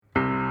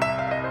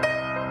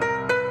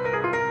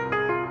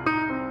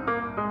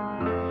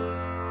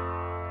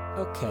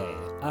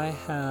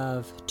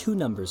have two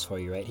numbers for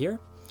you right here.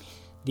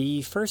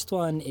 The first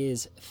one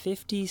is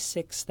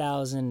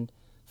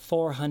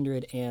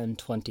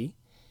 56,420,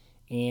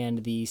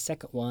 and the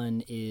second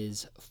one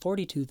is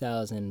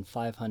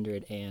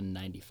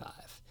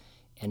 42,595.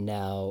 And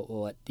now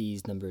what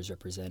these numbers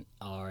represent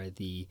are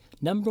the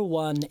number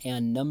 1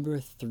 and number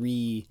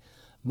 3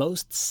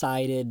 most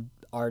cited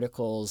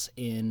articles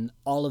in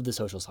all of the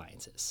social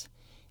sciences.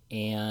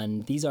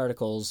 And these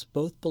articles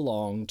both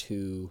belong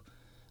to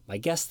my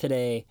guest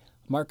today,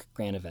 Mark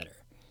Granovetter.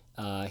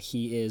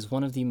 He is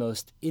one of the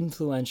most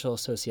influential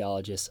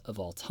sociologists of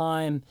all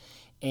time,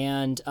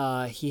 and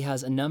he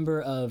has a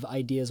number of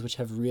ideas which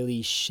have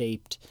really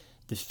shaped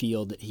the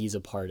field that he's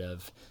a part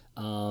of.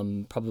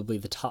 Probably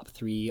the top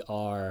 3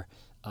 are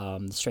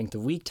the strength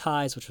of weak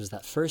ties, which was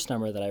that first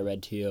number that I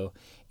read to you.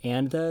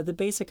 And the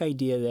basic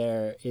idea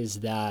there is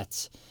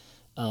that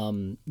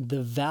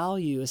the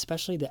value,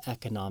 especially the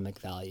economic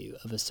value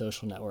of a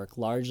social network,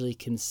 largely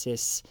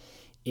consists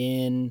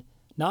in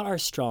not our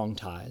strong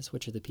ties,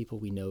 which are the people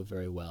we know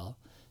very well,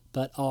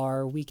 but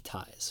our weak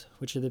ties,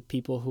 which are the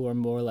people who are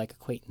more like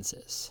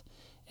acquaintances.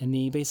 And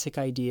the basic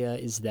idea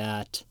is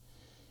that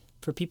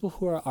for people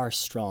who are our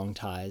strong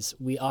ties,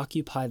 we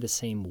occupy the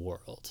same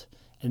world.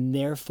 And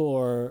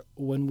therefore,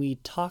 when we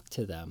talk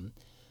to them,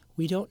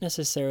 we don't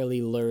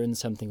necessarily learn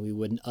something we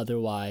wouldn't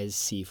otherwise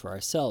see for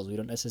ourselves. We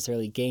don't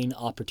necessarily gain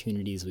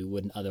opportunities we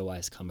wouldn't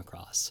otherwise come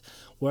across.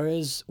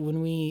 Whereas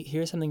when we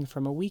hear something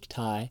from a weak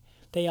tie,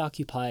 they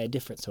occupy a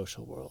different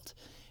social world.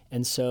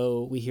 And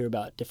so we hear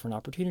about different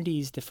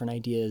opportunities, different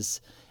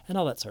ideas, and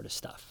all that sort of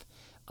stuff.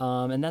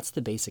 And that's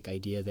the basic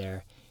idea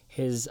there.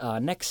 His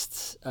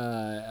next,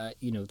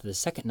 the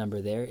second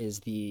number there is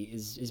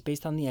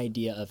based on the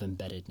idea of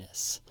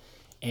embeddedness.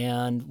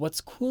 And what's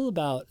cool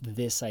about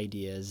this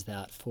idea is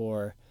that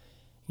for,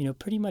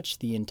 pretty much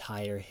the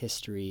entire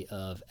history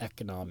of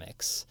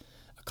economics,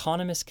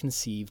 economists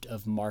conceived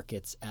of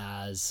markets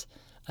as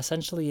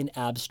essentially an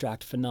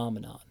abstract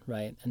phenomenon,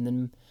 right? And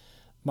then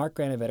Mark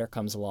Granovetter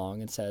comes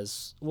along and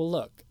says, well,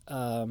 look,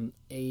 a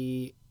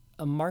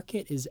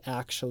market is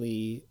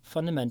actually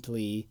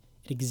fundamentally,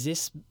 it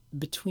exists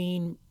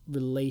between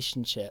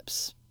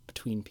relationships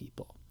between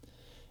people.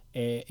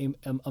 A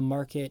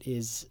market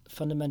is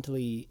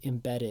fundamentally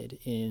embedded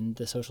in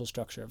the social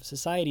structure of a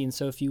society. And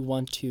so if you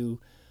want to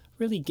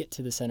really get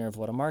to the center of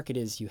what a market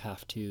is, you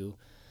have to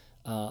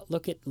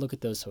look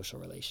at those social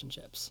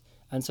relationships.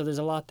 And so there's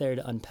a lot there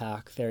to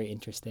unpack, very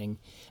interesting.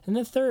 And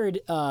the third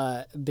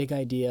big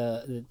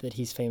idea that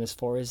he's famous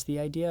for is the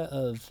idea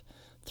of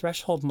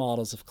threshold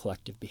models of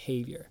collective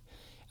behavior.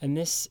 And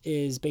this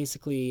is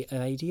basically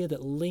an idea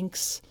that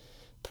links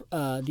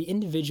the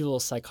individual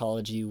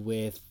psychology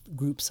with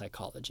group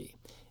psychology.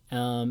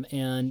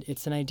 And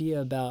it's an idea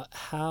about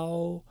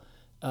how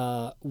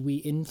we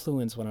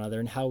influence one another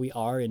and how we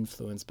are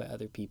influenced by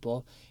other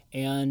people,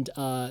 and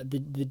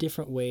the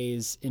different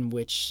ways in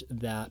which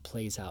that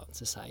plays out in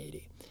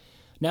society.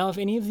 Now, if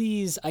any of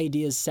these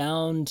ideas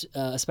sound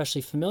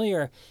especially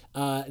familiar,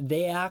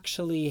 they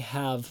actually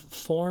have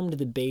formed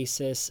the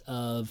basis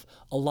of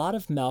a lot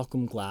of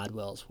Malcolm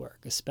Gladwell's work,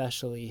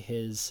 especially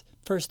his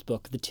first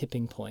book, The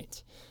Tipping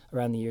Point,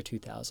 around the year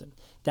 2000.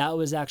 That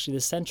was actually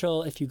the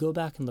central, if you go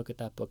back and look at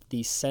that book,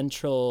 the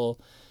central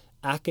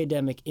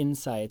academic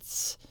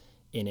insights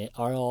in it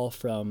are all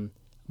from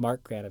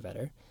Mark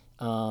Granovetter.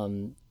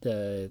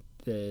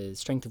 The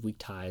strength of weak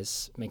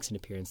ties makes an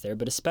appearance there,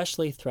 but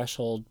especially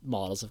threshold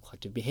models of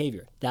collective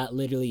behavior. That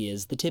literally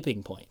is the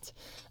tipping point.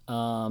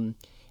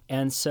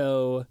 And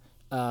so,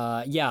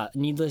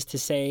 needless to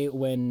say,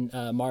 when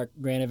Mark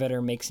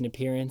Granovetter makes an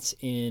appearance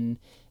in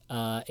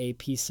a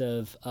piece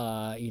of,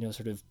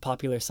 sort of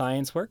popular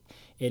science work,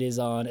 it is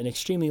on an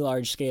extremely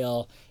large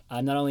scale.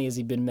 Not only has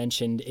he been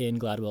mentioned in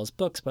Gladwell's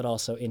books, but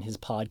also in his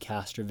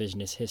podcast,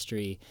 Revisionist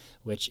History,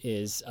 which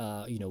is,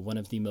 one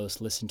of the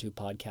most listened to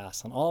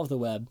podcasts on all of the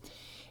web.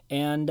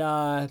 And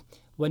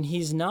when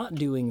he's not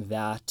doing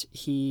that,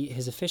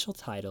 his official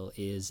title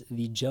is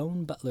the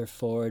Joan Butler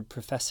Ford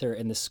Professor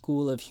in the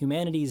School of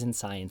Humanities and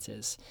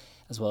Sciences,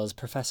 as well as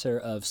Professor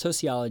of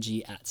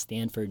Sociology at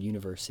Stanford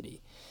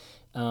University.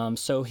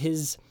 So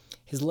his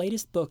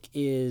latest book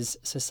is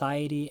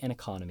Society and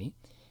Economy.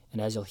 And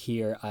as you'll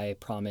hear, I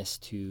promise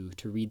to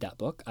read that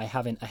book. I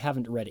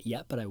haven't read it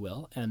yet, but I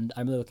will, and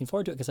I'm really looking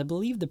forward to it because I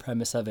believe the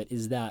premise of it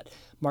is that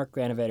Mark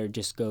Granovetter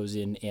just goes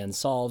in and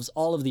solves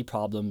all of the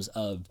problems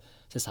of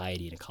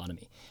society and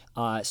economy.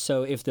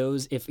 So if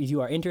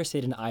you are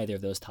interested in either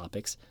of those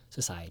topics,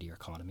 society or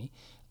economy,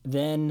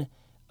 then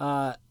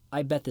I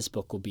bet this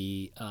book will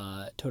be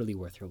totally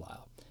worth your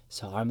while.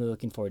 So I'm really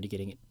looking forward to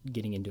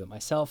getting into it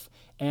myself.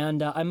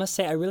 And I must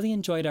say, I really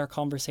enjoyed our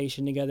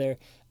conversation together.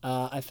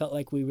 I felt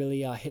like we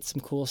really hit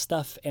some cool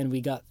stuff, and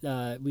we get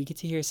to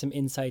hear some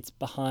insights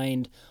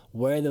behind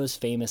where those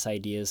famous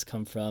ideas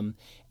come from.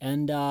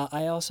 And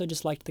I also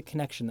just liked the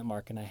connection that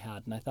Mark and I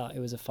had, and I thought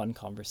it was a fun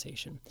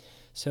conversation.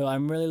 So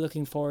I'm really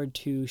looking forward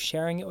to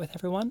sharing it with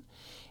everyone.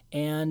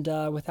 And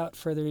without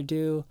further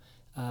ado,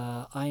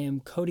 I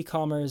am Cody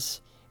Commerce,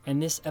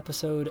 and this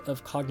episode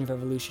of Cognitive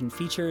Revolution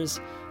features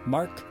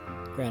Mark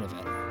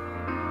Granovetter.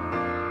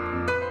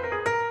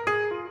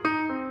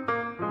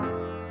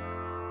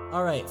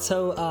 All right,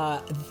 so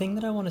the thing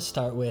that I want to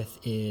start with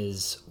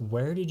is,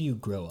 where did you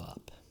grow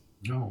up?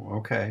 Oh,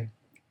 okay.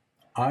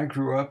 I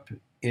grew up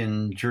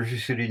in Jersey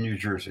City, New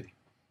Jersey,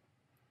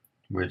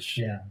 which,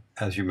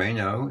 as you may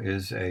know,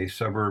 is a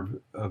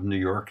suburb of New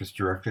York. It's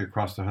directly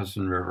across the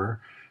Hudson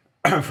River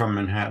from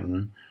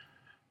Manhattan.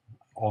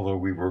 Although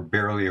we were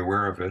barely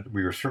aware of it,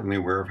 we were certainly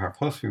aware of how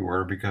close we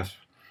were, because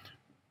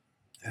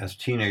as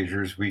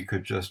teenagers, we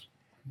could just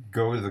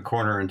go to the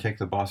corner and take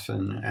the bus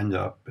and end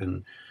up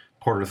in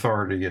Port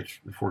Authority at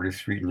 40th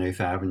Street and 8th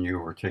Avenue,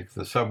 or take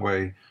the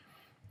subway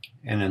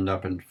and end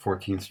up in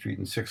 14th Street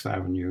and 6th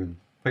Avenue, and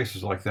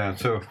places like that.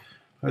 So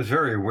I was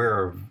very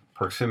aware of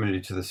proximity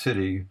to the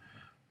city,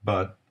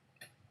 but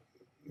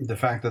the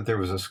fact that there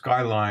was a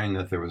skyline,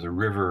 that there was a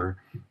river,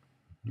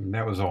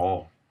 that was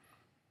all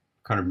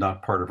kind of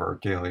not part of our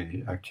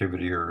daily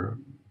activity or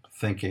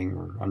thinking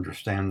or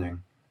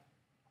understanding.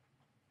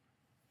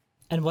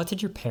 And what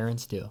did your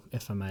parents do,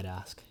 if I might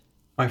ask?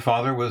 My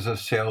father was a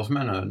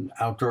salesman, an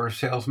outdoor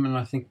salesman,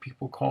 I think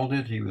people called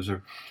it. He was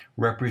a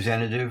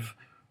representative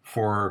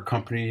for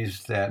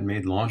companies that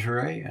made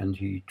lingerie, and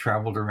he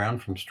traveled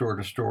around from store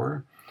to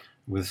store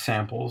with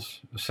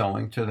samples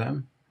selling to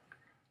them.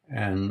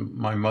 And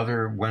my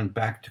mother went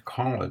back to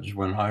college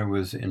when I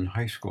was in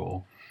high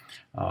school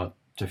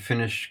to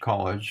finish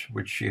college,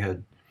 which she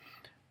had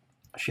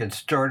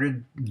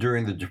started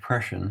during the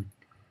Depression,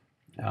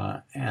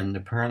 and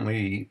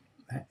apparently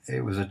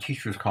it was a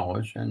teacher's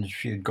college, and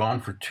she had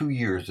gone for 2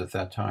 years at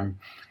that time.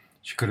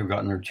 She could have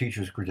gotten her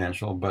teacher's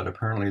credential, but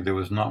apparently there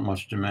was not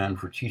much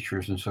demand for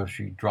teachers, and so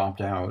she dropped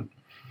out.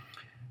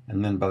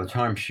 And then by the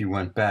time she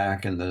went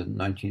back in the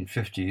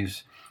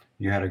 1950s,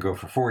 you had to go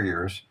for 4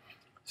 years.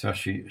 So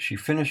she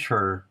finished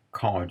her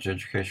college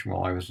education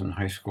while I was in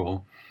high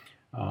school.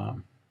 I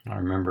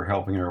remember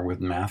helping her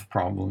with math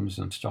problems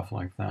and stuff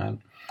like that.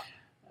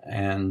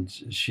 And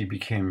she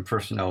became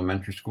first an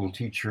elementary school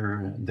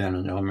teacher, then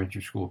an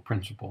elementary school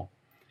principal.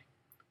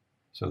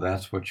 So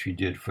that's what she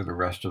did for the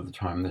rest of the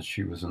time that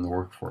she was in the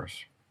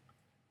workforce.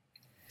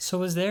 So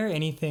was there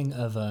anything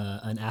of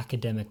an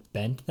academic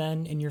bent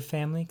then in your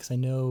family? Because I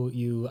know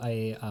you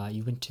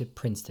went to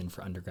Princeton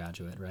for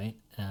undergraduate, right?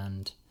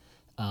 And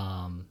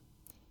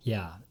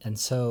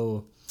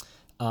so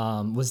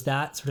was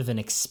that sort of an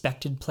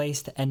expected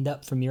place to end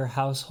up from your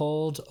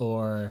household,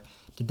 or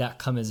did that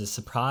come as a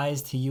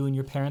surprise to you and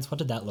your parents? What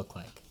did that look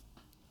like?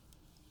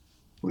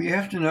 Well, you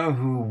have to know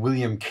who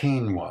William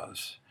Kane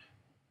was.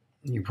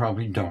 You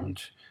probably don't.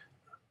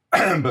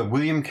 But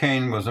William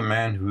Kane was a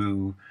man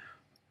who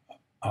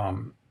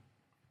owned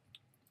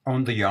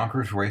the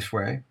Yonkers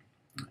Raceway.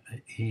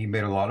 He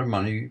made a lot of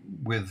money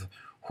with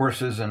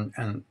horses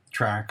and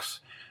tracks.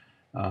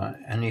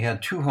 And he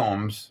had 2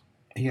 homes.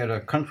 He had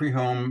a country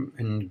home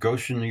in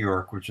Goshen, New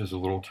York, which is a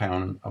little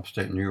town in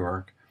upstate New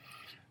York.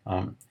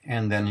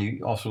 And then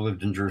he also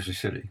lived in Jersey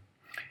City.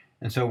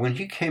 And so when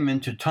he came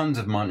into tons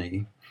of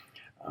money,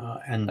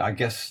 and I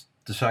guess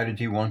decided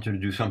he wanted to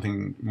do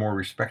something more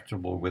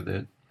respectable with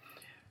it,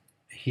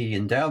 he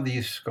endowed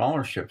these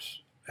scholarships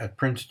at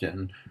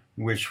Princeton,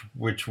 which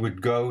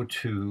would go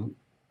to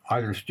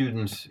either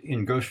students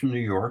in Goshen, New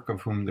York,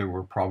 of whom there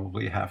were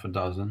probably half a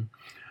dozen,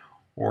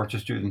 or to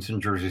students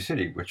in Jersey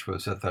City, which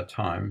was at that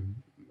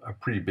time a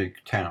pretty big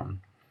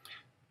town,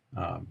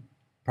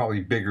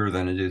 probably bigger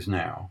than it is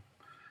now.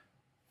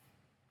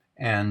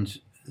 And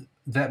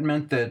that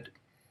meant that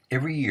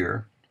every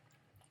year,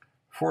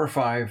 4 or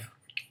 5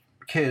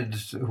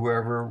 kids,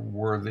 whoever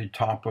were the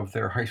top of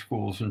their high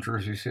schools in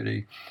Jersey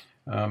City,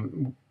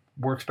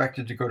 were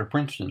expected to go to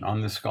Princeton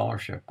on this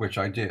scholarship, which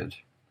I did.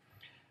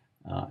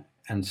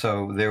 And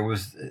so there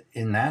was,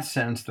 in that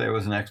sense, there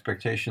was an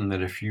expectation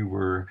that if you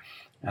were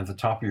at the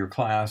top of your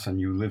class and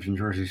you lived in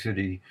Jersey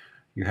City,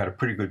 you had a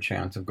pretty good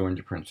chance of going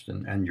to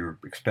Princeton, and your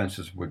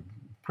expenses would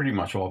pretty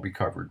much all be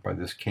covered by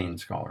this Kane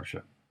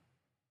scholarship.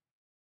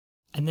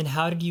 And then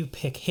how did you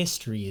pick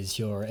history as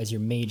your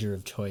major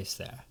of choice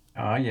there?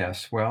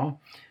 Yes. Well,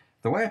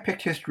 the way I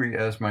picked history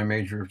as my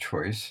major of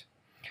choice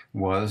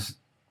was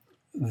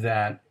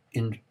that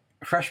in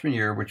freshman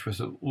year, which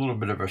was a little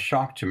bit of a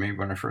shock to me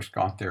when I first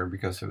got there,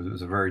 because it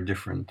was a very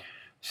different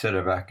set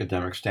of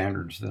academic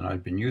standards than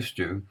I'd been used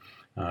to.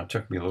 It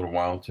took me a little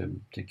while to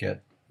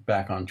get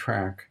back on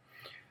track,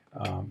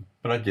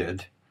 but I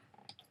did.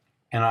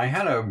 And I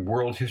had a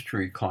world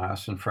history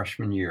class in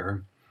freshman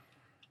year,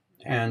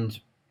 and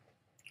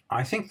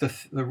I think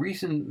the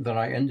reason that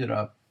I ended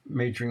up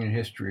majoring in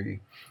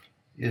history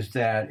is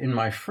that in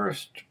my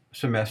first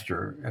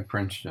semester at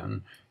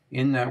Princeton,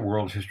 in that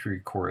world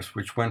history course,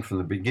 which went from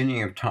the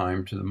beginning of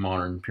time to the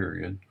modern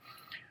period,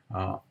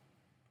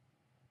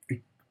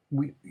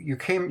 you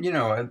came,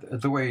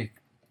 the way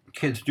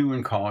kids do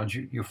in college,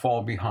 you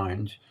fall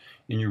behind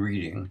in your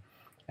reading.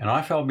 And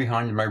I fell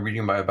behind in my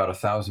reading by about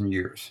 1,000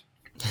 years,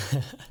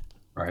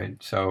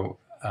 right? So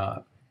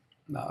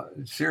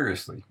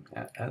seriously,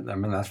 I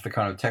mean, that's the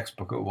kind of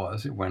textbook it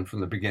was. It went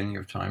from the beginning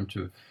of time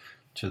to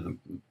to the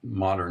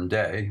modern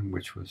day,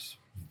 which was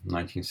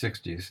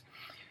 1960s.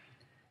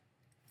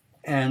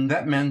 And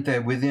that meant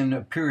that within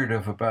a period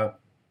of about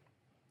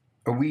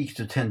a week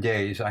to 10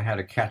 days, I had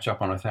to catch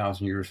up on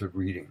 1,000 years of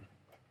reading.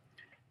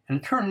 And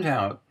it turned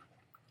out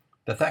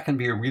that can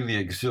be a really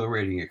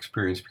exhilarating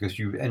experience because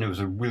and it was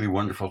a really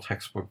wonderful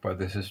textbook by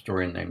this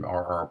historian named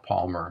R.R.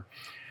 Palmer,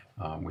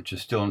 which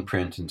is still in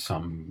print in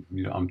some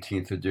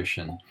umpteenth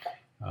edition,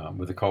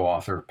 with a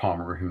co-author.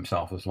 Palmer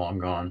himself is long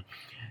gone.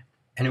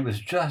 And it was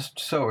just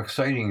so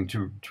exciting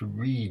to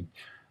read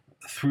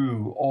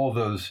through all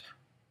those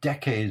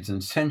decades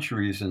and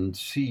centuries and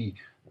see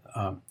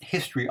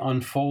history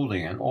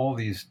unfolding and all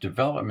these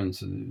developments,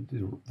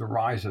 the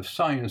rise of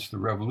science, the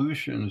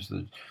revolutions,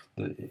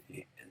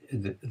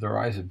 the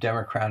rise of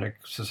democratic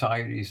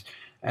societies,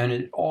 and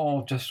it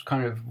all just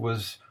kind of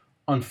was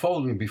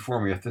unfolding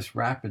before me at this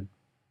rapid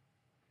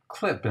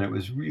clip, and it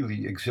was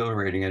really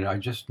exhilarating, and I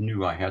just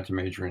knew I had to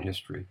major in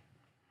history.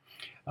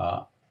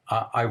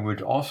 I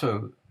would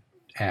also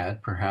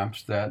add,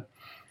 perhaps, that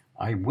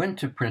I went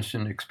to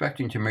Princeton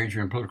expecting to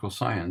major in political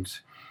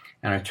science,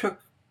 and I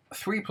took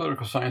 3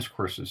 political science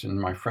courses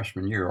in my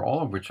freshman year,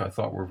 all of which I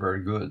thought were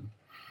very good.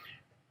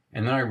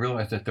 And then I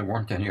realized that there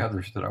weren't any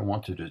others that I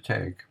wanted to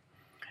take.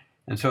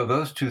 And so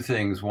those 2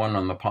 things, one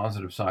on the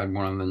positive side,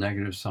 one on the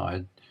negative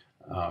side,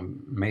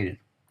 made it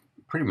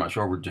pretty much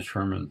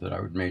overdetermined that I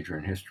would major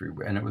in history.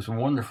 And it was a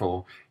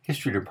wonderful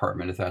history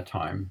department at that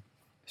time,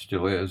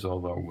 still is,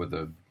 although with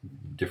a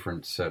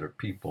different set of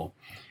people.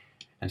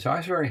 And so I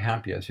was very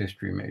happy as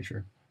history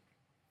major.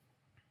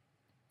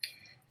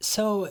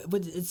 So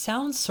it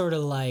sounds sort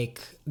of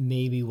like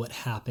maybe what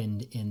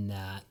happened in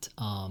that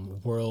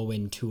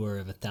whirlwind tour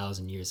of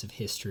 1,000 years of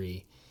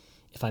history,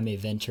 if I may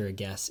venture a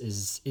guess,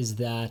 is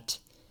that,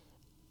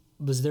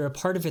 was there a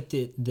part of it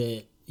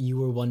that you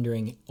were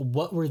wondering,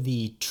 what were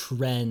the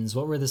trends,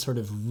 what were the sort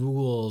of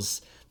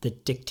rules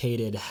that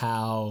dictated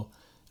how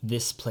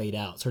this played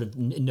out, sort of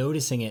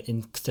noticing it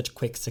in such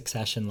quick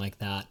succession like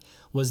that?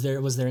 Was there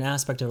an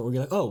aspect of it where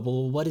you're like, oh,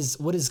 well, what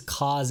is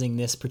causing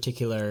this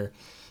particular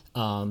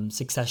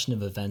succession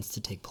of events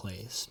to take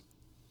place?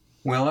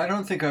 Well, I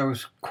don't think I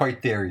was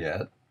quite there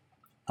yet.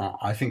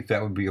 I think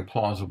that would be a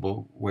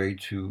plausible way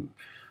to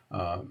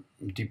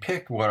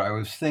depict what I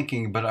was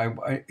thinking, but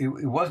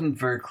it wasn't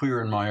very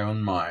clear in my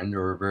own mind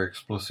or very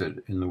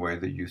explicit in the way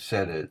that you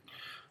said it.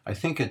 I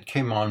think it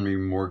came on me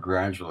more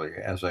gradually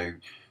as I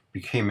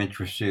became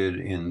interested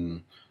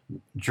in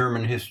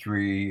German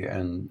history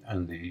and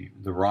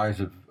the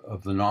rise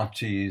of the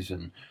Nazis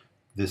and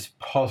this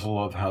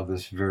puzzle of how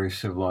this very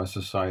civilized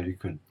society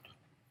could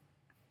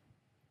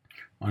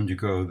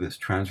undergo this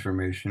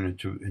transformation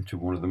into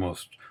one of the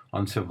most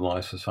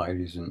uncivilized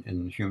societies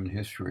in human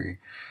history.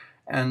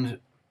 And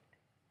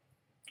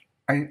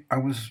I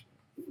was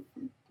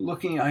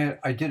looking,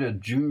 I did a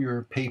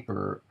junior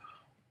paper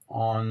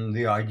on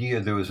the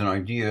idea, there was an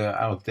idea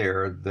out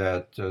there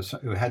that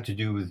it had to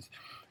do with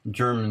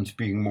Germans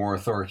being more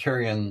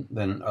authoritarian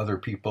than other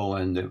people,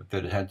 and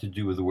that it had to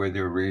do with the way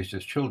they were raised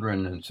as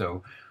children. And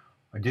so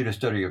I did a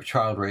study of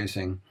child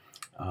raising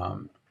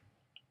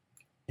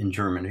in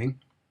Germany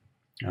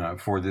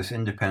for this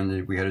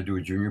independent. We had to do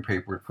a junior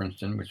paper at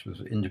Princeton, which was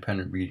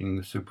independent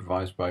reading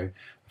supervised by a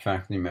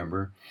faculty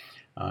member.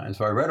 And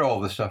so I read all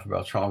this stuff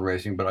about child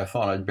raising, but I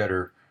thought I'd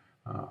better,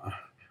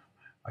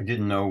 I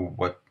didn't know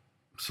what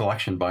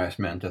selection bias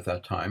meant at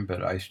that time,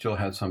 but I still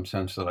had some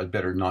sense that I'd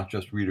better not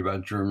just read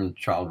about German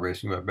child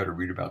raising, but I'd better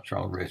read about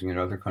child raising in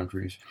other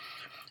countries.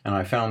 And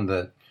I found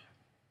that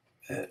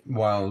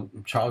while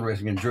child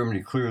raising in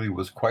Germany clearly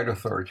was quite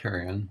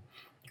authoritarian,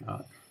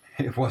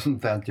 it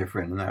wasn't that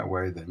different in that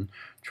way than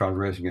child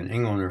raising in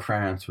England or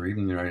France or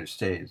even the United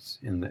States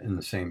in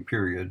the same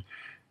period.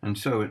 And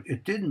so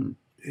it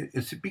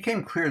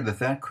became clear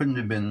that couldn't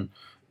have been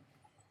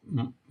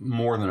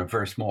more than a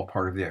very small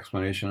part of the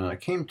explanation. And I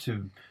came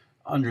to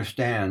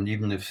understand,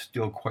 even if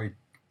still quite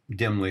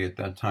dimly at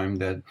that time,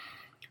 that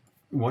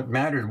what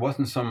mattered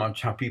wasn't so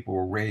much how people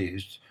were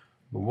raised,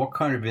 but what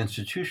kind of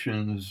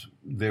institutions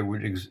there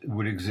would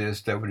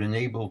exist that would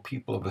enable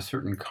people of a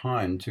certain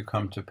kind to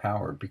come to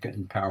power, be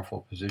in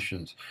powerful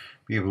positions,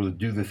 be able to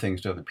do the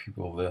things to other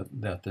people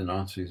that the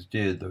Nazis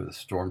did, the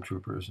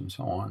stormtroopers and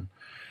so on.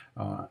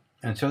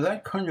 And so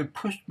that kind of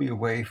pushed me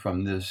away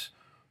from this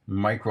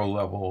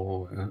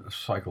micro-level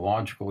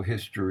psychological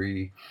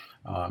history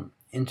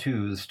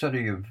into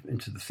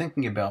the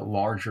thinking about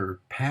larger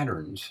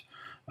patterns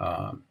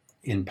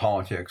in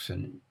politics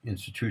and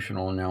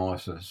institutional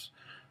analysis.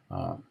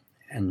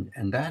 And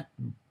that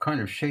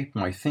kind of shaped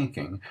my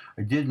thinking.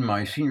 I did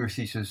my senior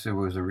thesis. It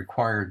was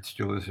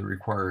still is a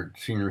required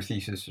senior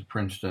thesis at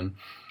Princeton.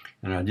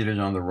 And I did it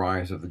on the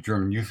rise of the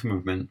German youth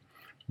movement,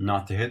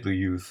 not the Hitler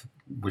Youth,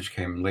 which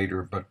came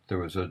later, but there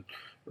was an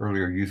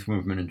earlier youth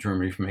movement in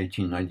Germany from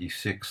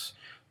 1896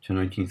 to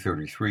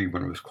 1933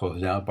 when it was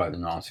closed out by the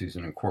Nazis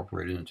and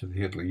incorporated into the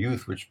Hitler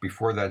Youth, which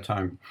before that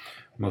time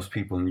most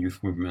people in the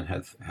youth movement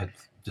had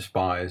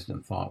despised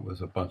and thought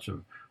was a bunch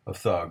of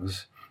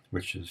thugs,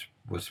 which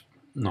was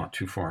not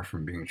too far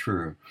from being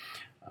true.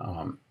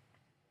 And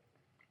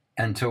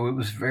And so it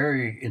was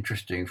very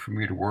interesting for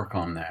me to work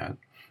on that.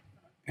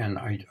 And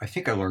I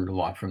think I learned a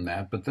lot from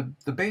that. But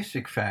the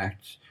basic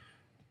facts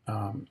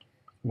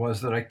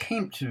was that I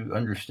came to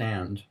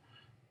understand.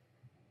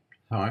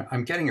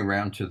 I'm getting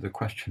around to the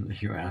question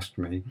that you asked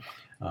me.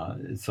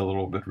 It's a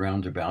little bit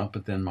roundabout,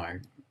 but then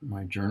my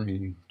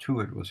journey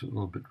to it was a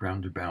little bit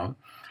roundabout.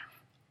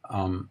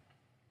 At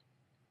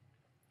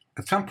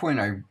some point,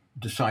 I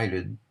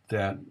decided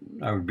that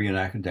I would be an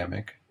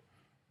academic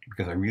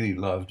because I really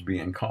loved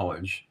being in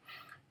college.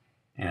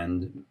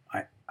 And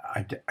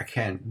I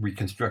can't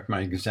reconstruct my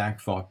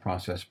exact thought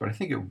process, but I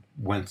think it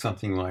went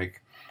something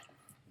like,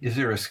 is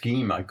there a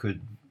scheme I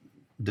could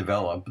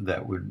develop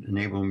that would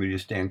enable me to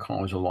stay in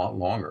college a lot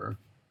longer,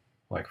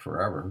 like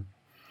forever?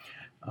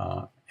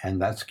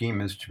 And that scheme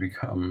is to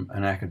become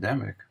an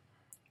academic.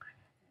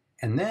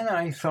 And then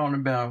I thought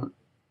about,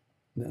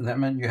 that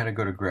meant you had to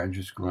go to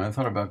graduate school. And I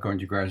thought about going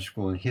to graduate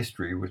school in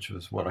history, which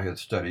was what I had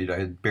studied. I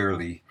had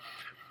barely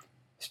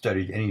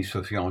studied any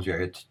sociology.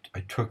 I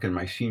took in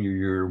my senior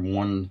year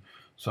one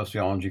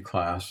sociology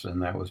class,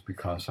 and that was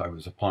because I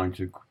was applying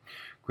to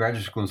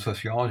graduate school in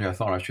sociology. I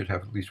thought I should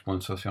have at least one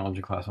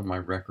sociology class on my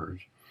record.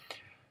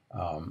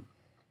 And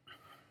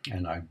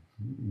I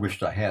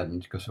wished I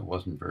hadn't, because it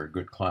wasn't a very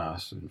good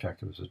class. In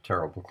fact, it was a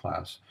terrible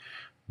class,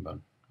 but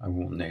I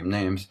won't name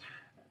names.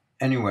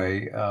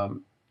 Anyway,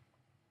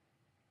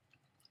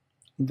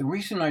 the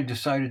reason I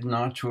decided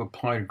not to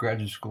apply to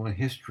graduate school in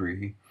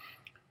history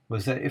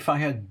was that if I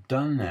had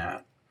done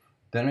that,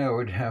 then I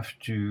would have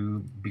to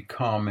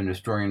become an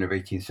historian of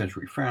 18th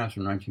century France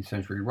or 19th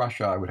century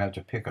Russia. I would have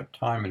to pick a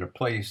time and a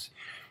place,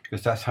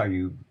 because that's how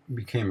you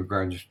became a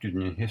graduate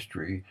student in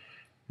history.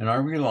 And I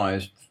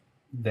realized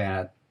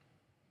that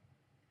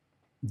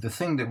the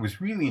thing that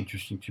was really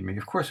interesting to me,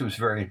 of course it was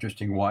very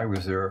interesting, why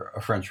was there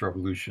a French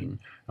Revolution,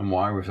 and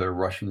why was there a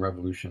Russian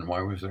Revolution,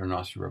 why was there a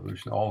Nazi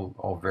Revolution,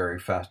 all very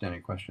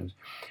fascinating questions.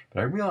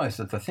 But I realized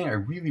that the thing I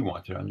really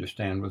wanted to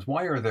understand was,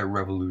 why are there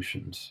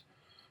revolutions,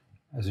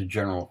 as a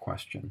general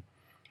question?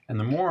 And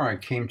the more I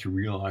came to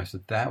realize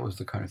that that was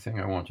the kind of thing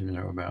I wanted to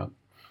know about,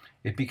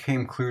 it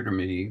became clear to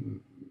me,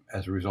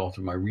 as a result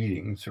of my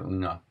reading, certainly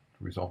not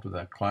the result of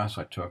that class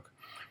I took,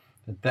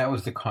 that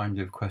was the kind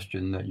of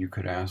question that you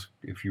could ask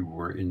if you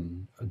were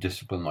in a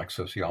discipline like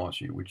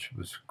sociology, which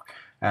was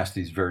asked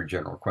these very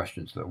general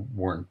questions that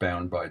weren't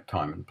bound by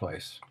time and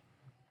place.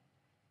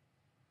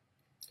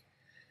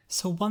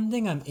 So one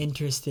thing I'm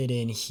interested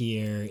in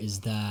here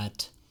is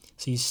that,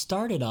 so you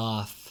started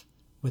off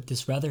with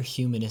this rather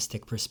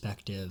humanistic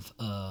perspective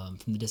from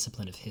the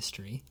discipline of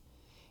history.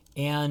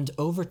 And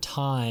over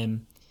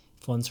time,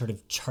 if one sort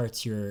of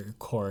charts your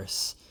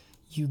course,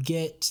 you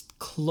get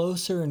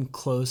closer and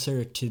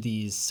closer to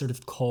these sort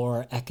of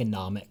core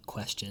economic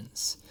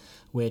questions,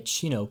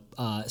 which,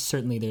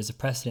 certainly there's a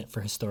precedent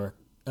for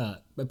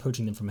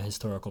approaching them from a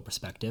historical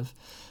perspective,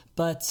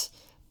 but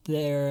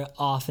they're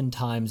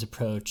oftentimes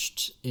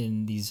approached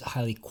in these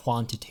highly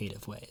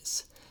quantitative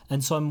ways.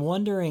 And so I'm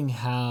wondering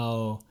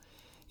how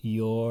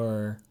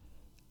your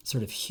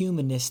sort of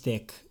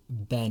humanistic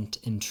bent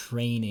and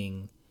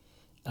training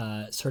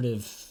sort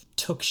of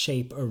took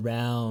shape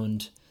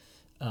around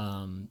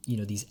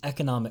these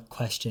economic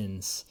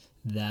questions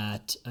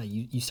that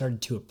you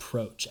started to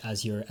approach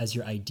as your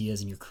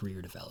ideas and your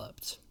career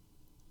developed.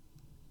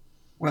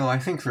 Well, I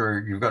think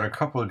you've got a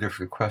couple of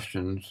different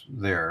questions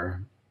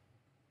there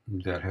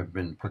that have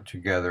been put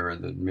together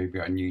that maybe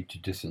I need to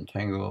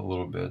disentangle a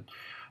little bit.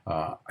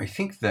 I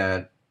think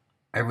that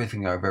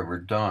everything I've ever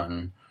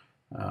done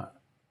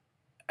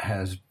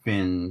has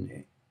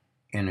been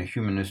in a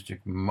humanistic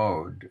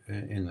mode,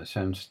 in the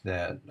sense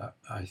that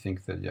I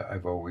think that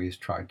I've always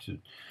tried to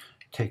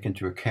take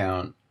into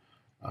account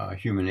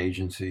human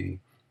agency,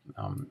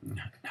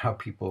 how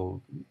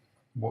people,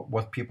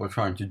 what people are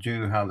trying to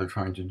do, how they're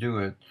trying to do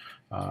it,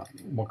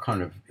 what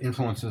kind of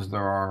influences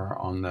there are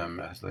on them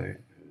as they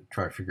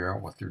try to figure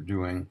out what they're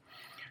doing.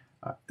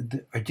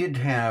 I did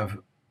have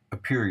a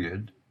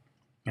period,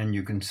 and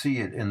you can see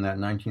it in that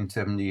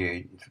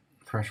 1978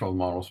 Threshold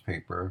Models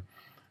paper,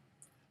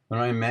 when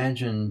I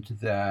imagined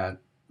that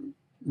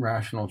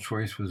rational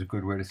choice was a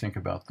good way to think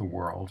about the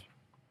world.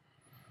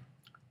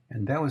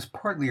 And that was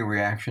partly a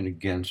reaction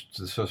against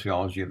the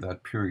sociology of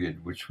that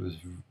period, which was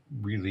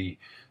really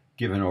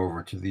given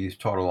over to these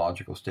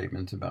tautological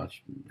statements about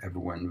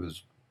everyone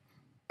was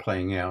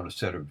playing out a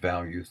set of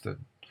values that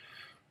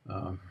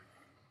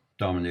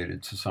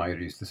dominated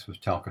societies. This was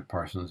Talcott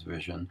Parsons'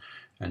 vision,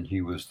 and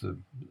he was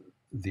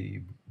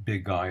the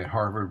big guy at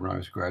Harvard when I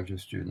was a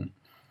graduate student.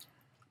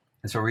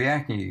 And so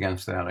reacting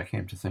against that, I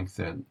came to think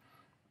that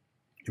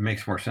it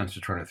makes more sense to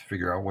try to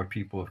figure out what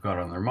people have got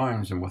on their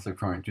minds and what they're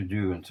trying to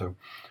do. And so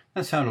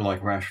that sounded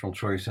like rational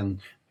choice.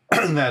 And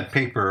that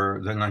paper,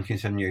 the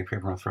 1978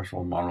 paper on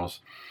threshold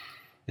models,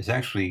 is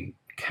actually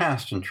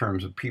cast in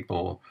terms of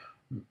people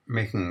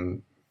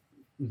making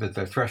that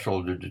their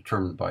threshold are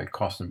determined by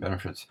costs and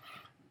benefits.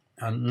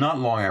 And not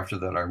long after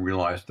that, I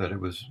realized that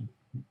it was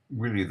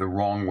really the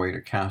wrong way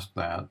to cast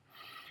that,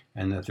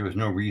 and that there was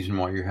no reason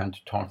why you had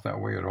to talk that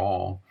way at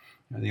all.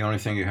 And the only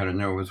thing you had to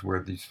know was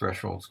where these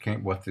thresholds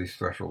came, what these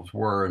thresholds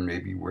were, and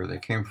maybe where they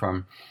came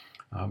from.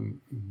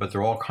 But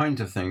there are all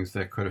kinds of things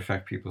that could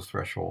affect people's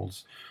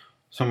thresholds,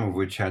 some of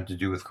which had to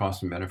do with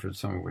cost and benefits,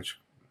 some of which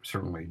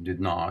certainly did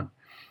not.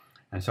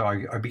 And so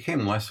I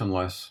became less and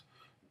less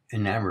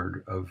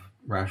enamored of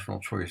rational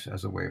choice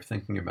as a way of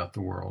thinking about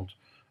the world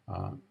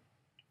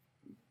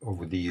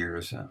over the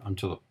years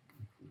until,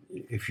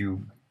 if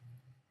you,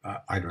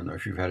 I don't know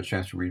if you've had a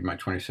chance to read my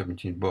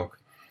 2017 book,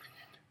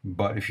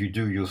 but if you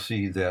do, you'll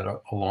see that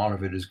a lot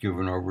of it is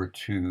given over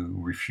to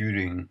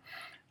refuting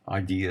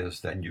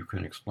ideas that you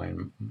can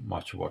explain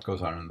much of what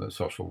goes on in the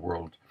social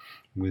world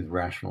with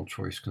rational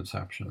choice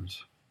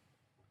conceptions.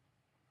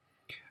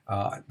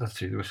 Let's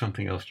see, there was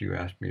something else you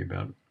asked me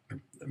about.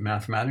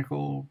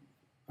 Mathematical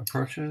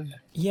approaches?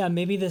 Yeah,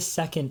 maybe the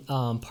second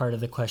part of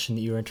the question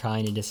that you were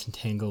trying to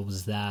disentangle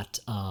was that,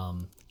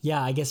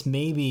 I guess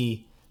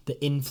maybe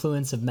the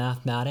influence of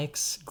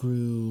mathematics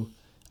grew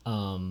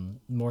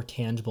more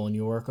tangible in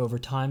your work over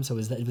time. So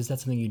was that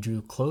something you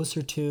drew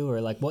closer to,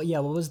 or like what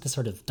was the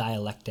sort of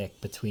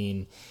dialectic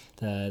between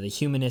the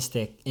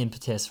humanistic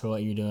impetus for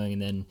what you're doing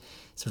and then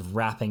sort of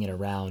wrapping it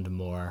around a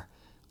more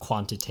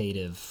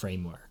quantitative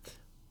framework?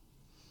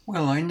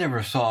 Well, I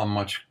never saw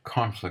much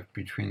conflict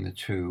between the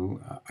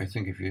two. I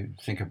think if you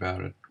think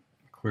about it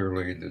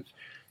clearly, that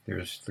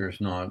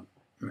there's not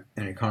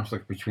any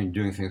conflict between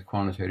doing things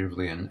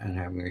quantitatively and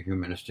having a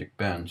humanistic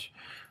bent.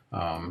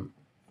 And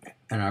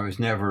I was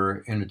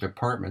never in a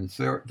department.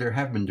 There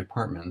have been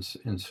departments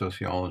in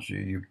sociology.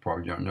 You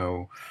probably don't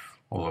know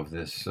all of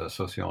this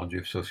sociology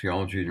of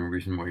sociology, and the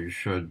reason why you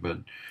should, but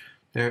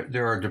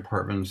there are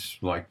departments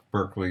like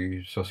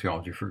Berkeley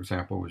sociology, for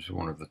example, which is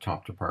one of the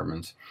top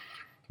departments,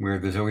 where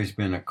there's always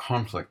been a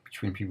conflict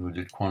between people who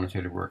did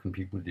quantitative work and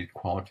people who did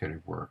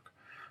qualitative work.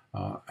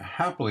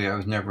 Happily, I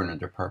was never in a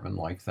department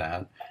like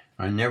that.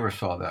 I never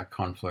saw that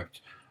conflict.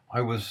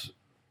 I was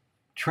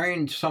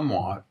trained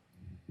somewhat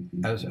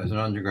as an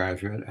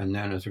undergraduate and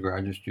then as a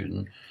graduate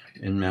student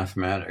in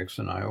mathematics,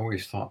 and I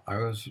always thought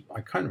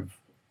I kind of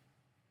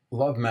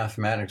loved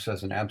mathematics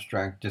as an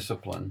abstract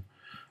discipline.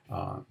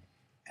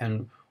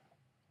 And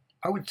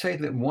I would say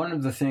that one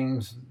of the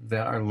things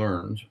that I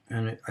learned,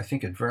 and I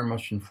think it very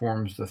much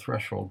informs the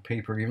threshold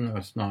paper, even though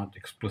it's not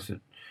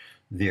explicit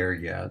there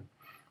yet,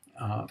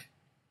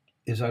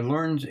 is I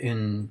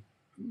learned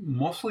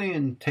mostly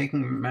in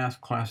taking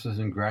math classes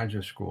in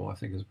graduate school, I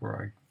think is where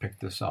I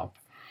picked this up,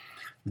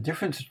 the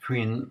difference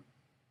between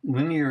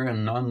linear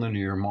and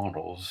nonlinear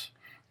models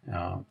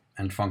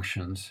and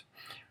functions.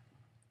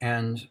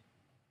 And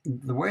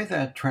the way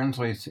that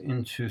translates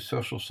into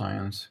social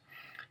science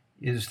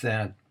is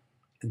that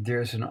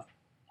there's an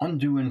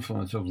undue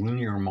influence of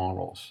linear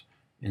models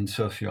in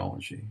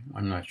sociology.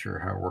 I'm not sure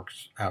how it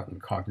works out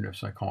in cognitive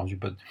psychology,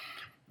 but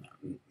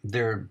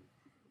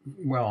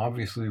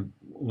obviously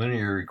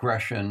linear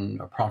regression,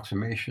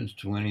 approximations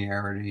to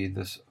linearity,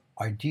 this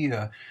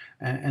idea,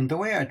 and the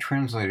way I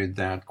translated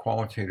that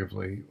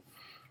qualitatively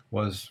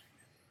was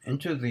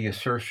into the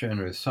assertion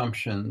or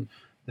assumption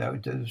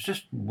that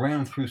just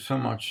ran through so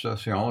much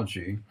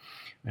sociology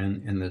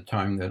in the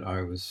time that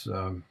I was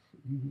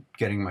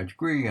getting my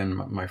degree and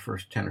my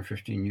first 10 or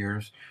 15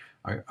 years.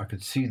 I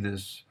could see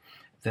this,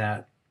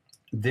 that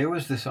there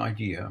was this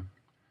idea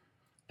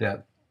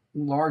that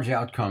large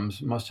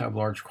outcomes must have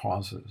large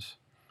causes,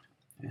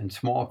 and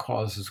small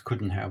causes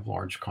couldn't have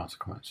large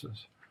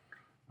consequences.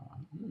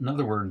 In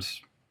other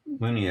words,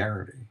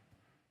 linearity.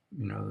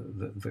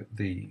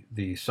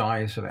 The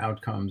size of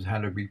outcomes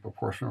had to be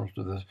proportional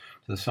to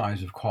the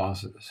size of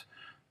causes.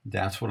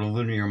 That's what a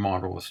linear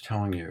model was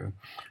telling you.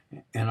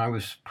 And I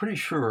was pretty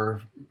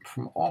sure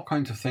from all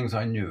kinds of things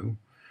I knew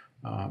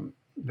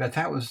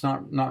that was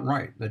not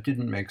right. That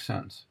didn't make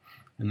sense.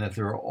 And that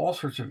there are all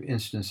sorts of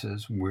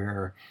instances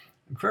where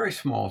very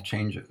small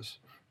changes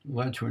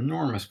led to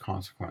enormous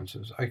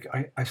consequences.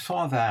 I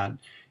saw that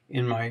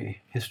in my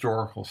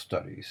historical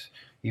studies,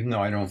 even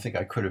though I don't think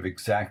I could have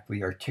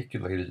exactly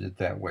articulated it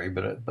that way.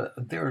 But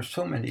there are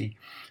so many.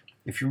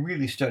 If you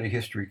really study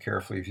history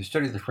carefully, if you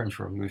study the French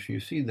Revolution, you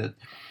see that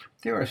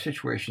there are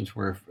situations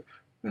where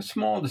the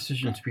small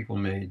decisions people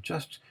made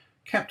just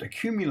kept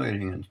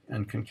accumulating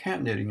and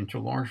concatenating into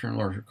larger and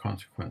larger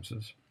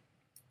consequences.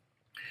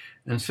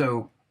 And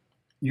so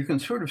you can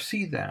sort of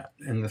see that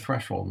in the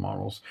threshold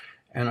models.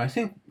 And I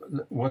think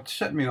what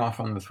set me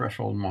off on the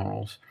threshold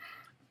models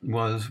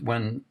was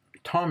when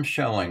Tom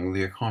Schelling,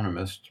 the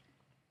economist,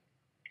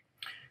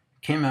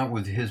 came out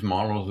with his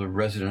models of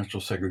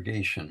residential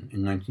segregation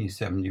in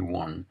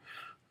 1971.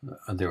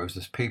 There was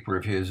this paper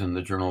of his in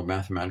the Journal of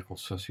Mathematical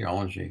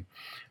Sociology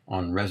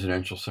on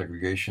residential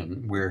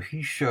segregation, where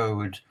he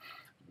showed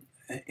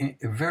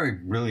very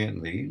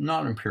brilliantly,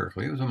 not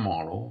empirically, it was a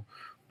model,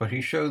 but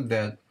he showed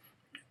that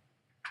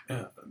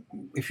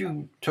if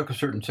you took a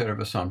certain set of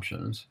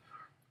assumptions,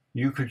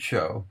 you could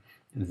show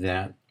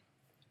that,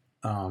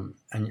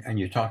 and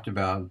you talked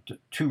about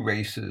two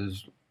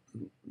races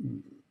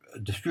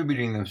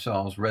distributing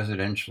themselves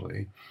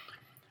residentially,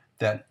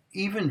 that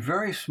even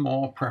very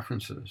small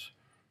preferences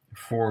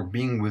for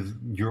being with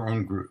your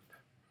own group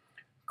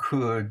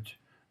could,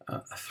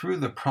 through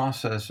the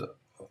process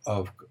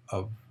of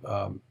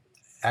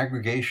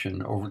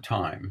aggregation over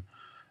time,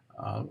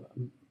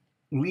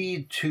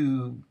 lead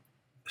to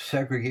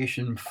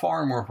segregation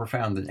far more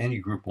profound than any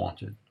group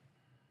wanted.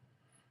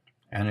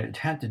 And it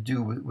had to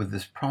do with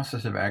this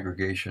process of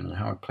aggregation and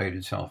how it played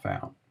itself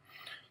out.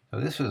 So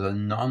this was a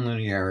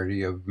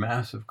nonlinearity of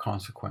massive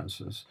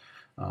consequences,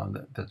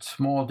 that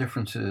small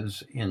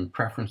differences in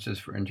preferences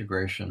for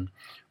integration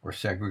or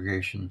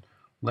segregation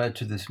led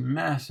to this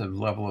massive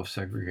level of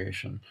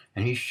segregation.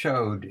 And he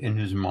showed in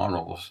his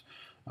models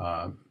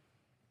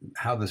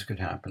how this could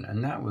happen.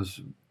 And that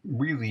was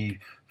really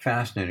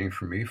fascinating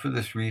for me for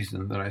this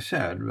reason that I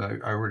said.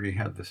 I already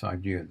had this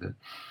idea that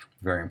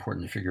it's very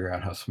important to figure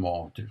out how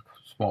small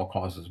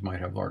causes might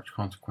have large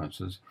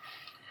consequences.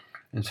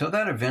 And so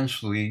that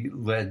eventually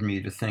led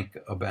me to think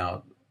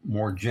about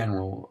more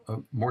general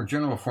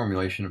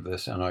formulation of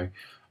this. And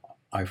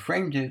I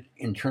framed it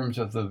in terms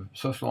of the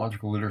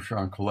sociological literature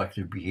on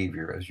collective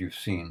behavior, as you've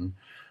seen.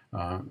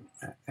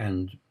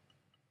 And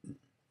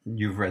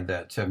you've read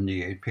that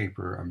 78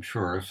 paper, I'm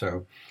sure.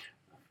 So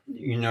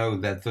you know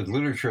that the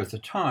literature at the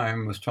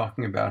time was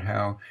talking about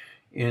how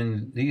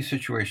in these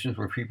situations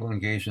where people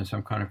engage in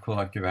some kind of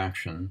collective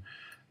action,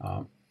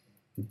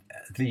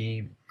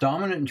 the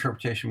dominant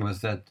interpretation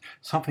was that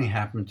something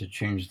happened to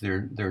change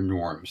their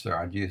norms, their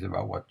ideas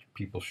about what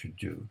people should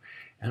do.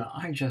 And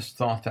I just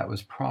thought that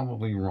was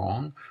probably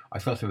wrong. I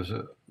thought there was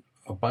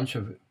a bunch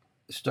of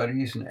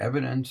studies and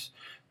evidence,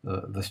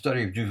 the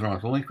study of juvenile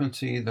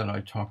delinquency that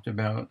I talked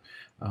about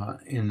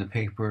in the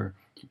paper.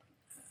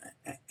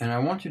 And I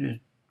wanted to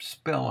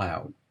spell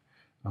out,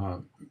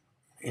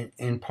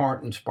 in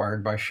part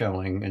inspired by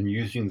Schelling and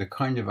using the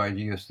kind of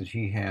ideas that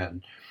he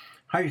had,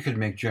 how you could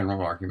make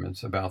general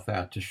arguments about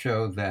that to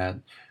show that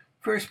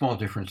very small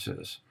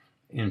differences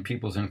in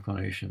people's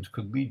inclinations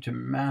could lead to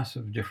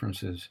massive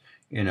differences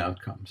in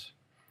outcomes.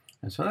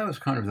 And so that was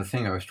kind of the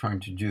thing I was trying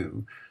to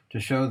do, to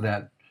show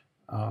that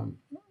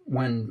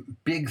when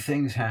big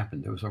things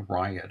happened, there was a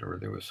riot or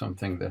there was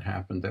something that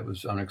happened that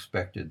was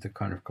unexpected, the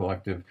kind of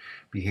collective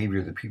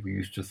behavior that people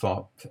used to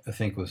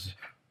think was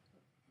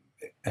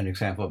an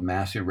example of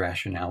mass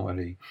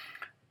irrationality,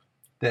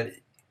 that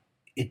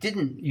you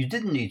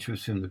didn't need to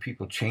assume that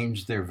people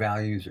changed their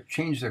values or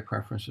changed their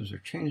preferences or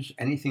changed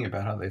anything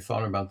about how they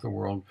thought about the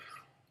world.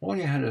 All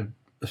you had to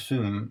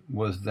assume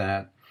was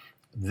that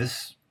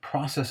this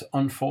process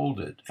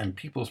unfolded and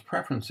people's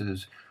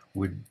preferences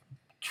would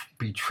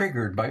be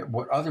triggered by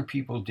what other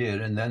people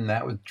did, and then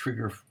that would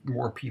trigger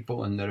more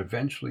people, and that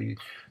eventually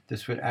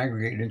this would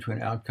aggregate into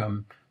an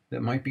outcome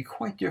that might be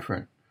quite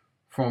different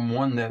from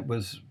one that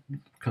was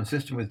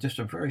consistent with just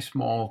a very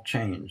small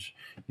change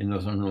in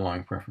those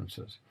underlying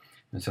preferences.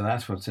 And so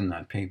that's what's in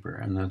that paper,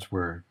 and that's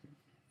where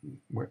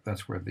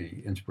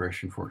the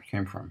inspiration for it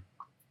came from.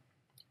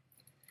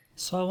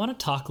 So I want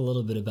to talk a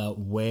little bit about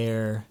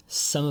where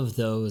some of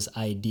those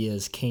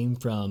ideas came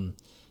from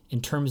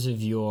in terms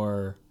of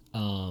your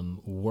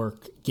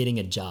work getting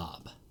a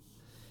job.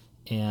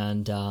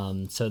 And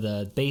so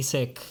the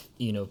basic,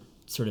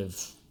 so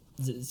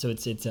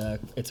it's a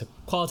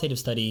qualitative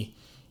study,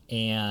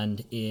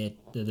 and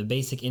the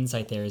basic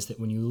insight there is that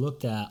when you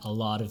looked at a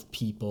lot of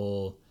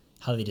people,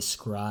 how they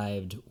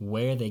described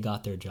where they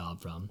got their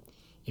job from,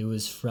 it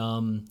was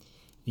from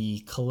the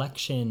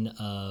collection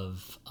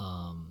of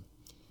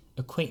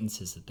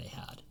acquaintances that they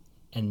had.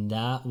 And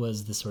that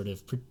was the sort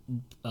of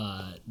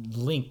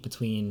link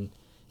between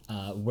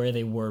where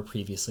they were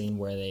previously and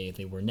where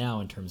they were now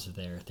in terms of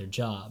their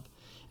job.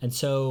 And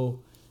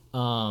so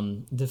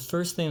the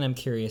first thing I'm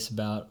curious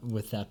about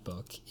with that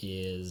book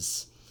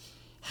is,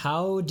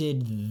 how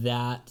did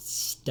that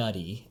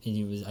study,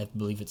 and I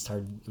believe it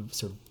started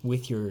sort of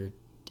with your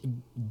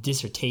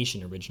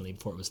dissertation originally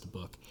before it was the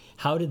book,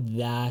 how did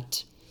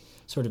that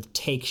sort of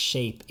take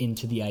shape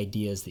into the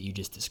ideas that you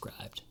just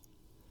described?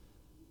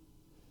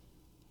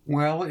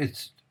 Well,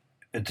 it's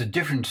a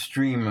different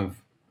stream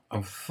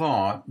of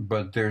thought,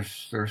 but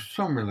there's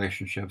some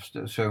relationships.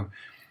 So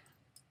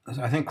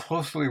I think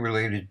closely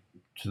related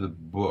to the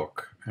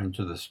book and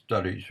to the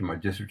study, to my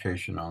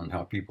dissertation on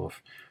how people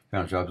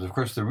found jobs. Of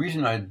course, the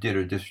reason I did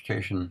a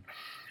dissertation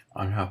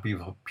on how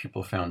people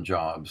found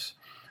jobs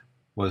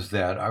was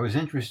that I was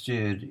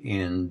interested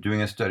in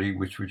doing a study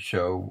which would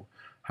show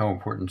how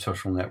important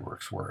social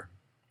networks were.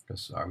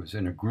 Because I was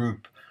in a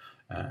group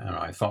and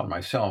I thought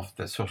myself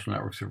that social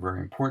networks are very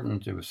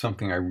important. It was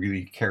something I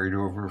really carried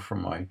over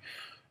from my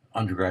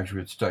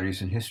undergraduate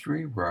studies in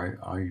history, where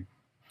I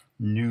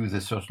knew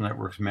that social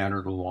networks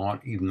mattered a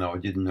lot, even though I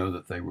didn't know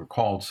that they were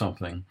called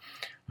something.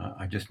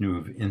 I just knew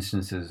of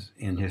instances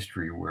in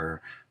history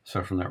where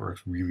social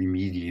networks really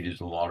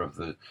mediated a lot of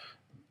the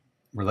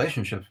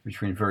relationships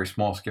between very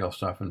small scale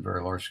stuff and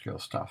very large scale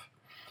stuff.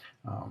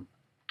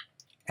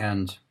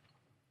 And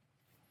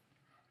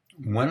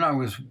when I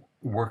was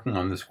working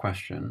on this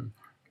question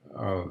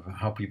of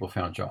how people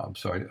found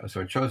jobs, so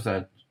I chose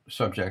that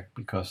subject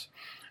because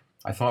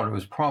I thought it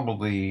was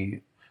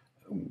probably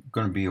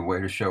going to be a way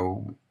to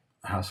show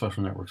how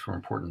social networks were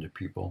important to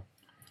people.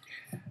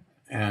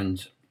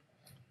 And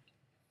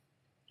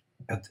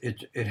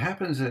it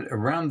happens that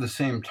around the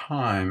same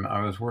time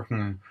I was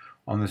working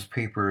on this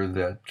paper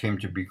that came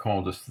to be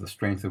called as The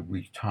Strength of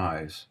Weak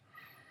Ties.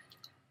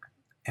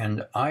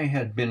 And I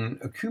had been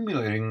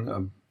accumulating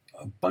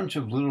a bunch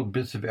of little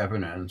bits of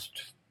evidence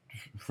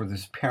for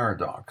this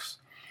paradox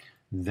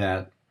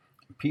that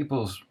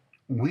people's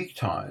weak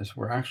ties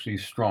were actually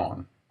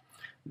strong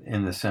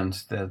in the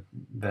sense that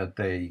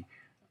they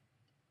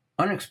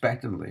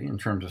unexpectedly in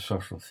terms of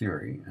social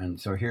theory. And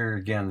so here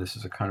again, this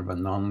is a kind of a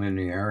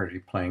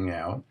nonlinearity playing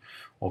out,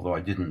 although I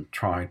didn't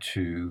try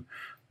to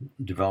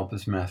develop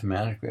this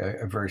mathematically.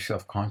 I very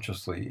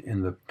self-consciously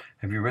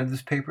have you read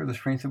this paper, The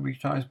Strength of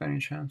Weak Ties, by any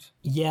chance?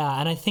 Yeah,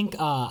 and I think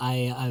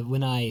I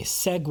when I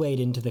segued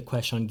into the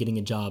question on getting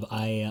a job,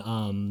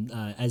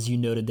 as you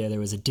noted there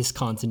was a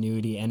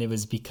discontinuity, and it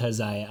was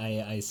because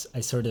I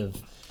sort of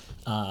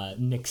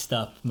mixed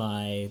up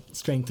my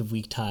strength of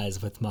weak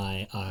ties with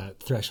my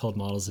threshold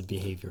models of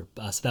behavior.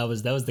 So that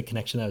was the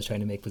connection I was trying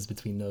to make, was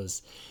between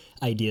those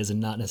ideas and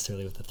not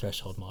necessarily with the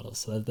threshold models.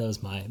 So that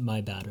was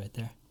my bad right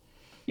there.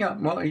 Yeah,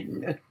 well,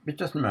 it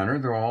doesn't matter.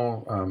 They're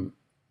all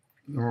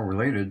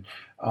related,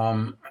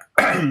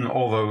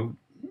 although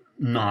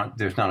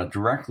there's not a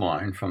direct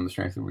line from the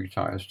strength of weak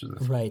ties to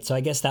the. Right. So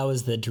I guess that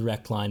was the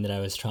direct line that I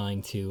was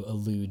trying to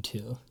allude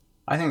to.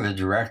 I think the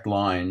direct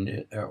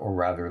line, or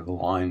rather the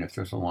line, if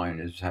there's a line,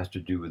 has to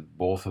do with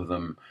both of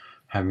them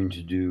having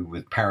to do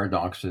with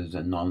paradoxes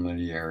and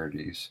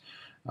nonlinearities,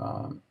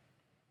 and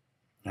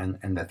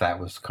that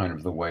was kind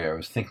of the way I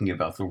was thinking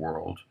about the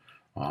world.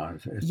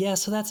 Yeah,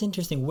 so that's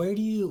interesting. Where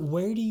do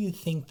you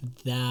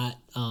think that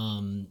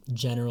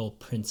general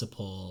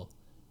principle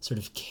sort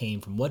of came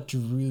from? What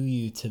drew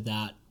you to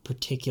that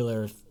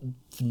particular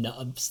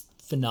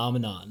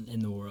phenomenon in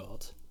the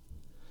world?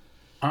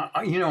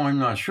 I'm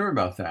not sure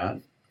about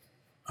that.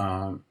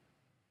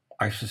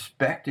 I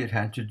suspect it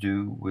had to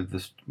do with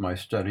my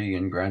study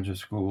in graduate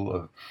school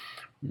of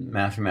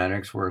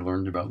mathematics, where I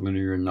learned about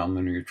linear and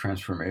nonlinear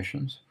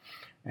transformations,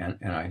 and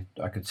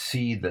I could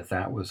see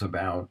that was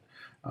about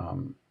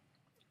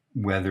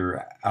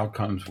whether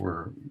outcomes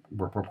were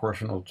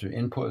proportional to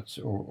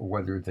inputs, or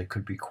whether they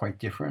could be quite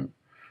different.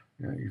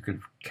 You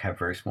could have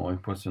very small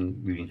inputs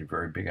and leading to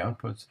very big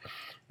outputs.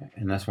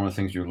 And that's one of the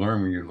things you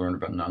learn when you learn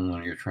about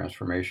nonlinear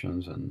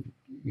transformations. And,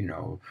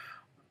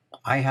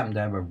 I happened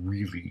to have a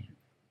really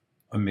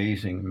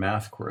amazing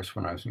math course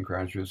when I was in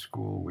graduate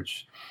school,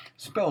 which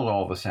spelled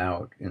all this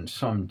out in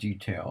some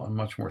detail, and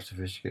much more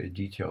sophisticated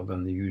detail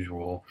than the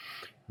usual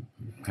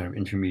kind of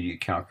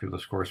intermediate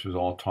calculus course. Was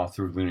all taught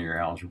through linear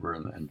algebra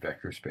and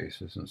vector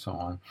spaces and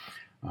so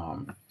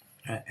on.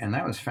 And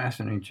that was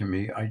fascinating to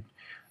me.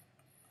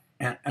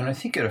 And I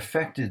think it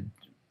affected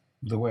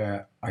the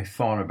way I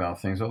thought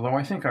about things, although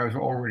I think I was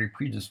already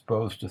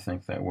predisposed to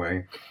think that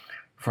way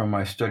from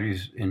my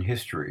studies in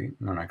history,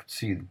 when I could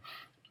see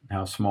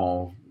how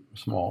small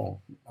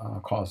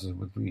causes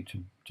would lead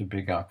to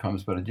big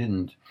outcomes, but I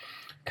didn't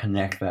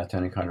connect that to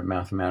any kind of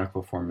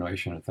mathematical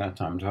formulation at that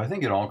time. So I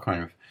think it all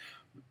kind of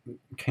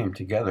came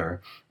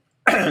together.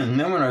 And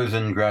then when I was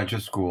in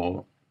graduate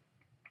school,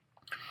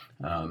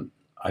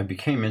 I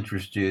became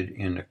interested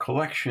in a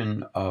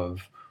collection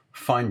of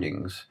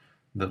findings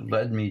that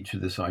led me to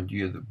this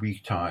idea that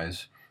weak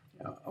ties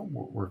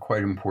were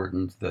quite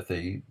important, that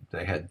they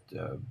had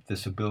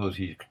this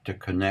ability to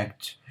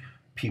connect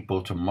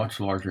people to much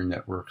larger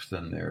networks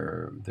than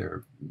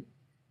their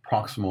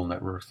proximal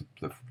networks,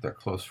 their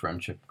close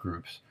friendship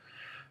groups.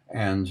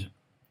 And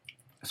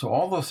so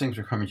all those things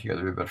are coming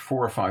together, about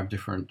 4 or 5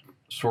 different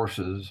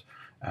sources.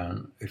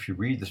 And if you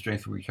read The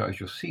Strength of Weak Ties,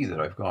 you'll see that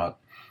I've got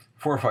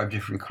 4 or 5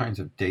 different kinds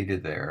of data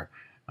there.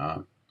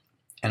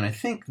 And I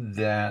think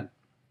that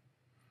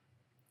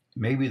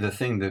maybe the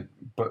thing that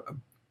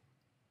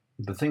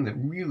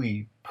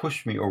really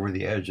pushed me over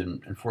the edge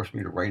and forced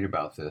me to write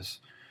about this,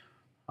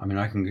 I mean,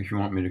 if you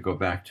want me to go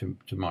back to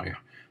my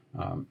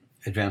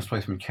advanced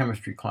placement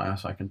chemistry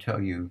class, I can tell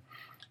you,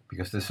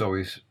 because this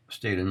always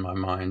stayed in my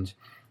mind,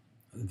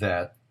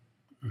 that,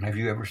 have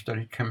you ever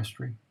studied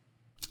chemistry?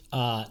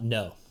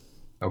 No.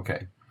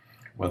 Okay.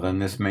 Well, then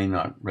this may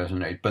not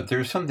resonate, but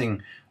there's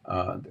something,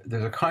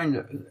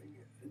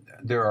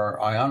 there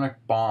are ionic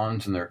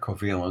bonds and there are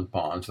covalent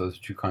bonds. Those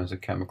are 2 kinds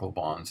of chemical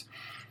bonds.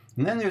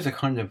 And then there's a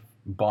kind of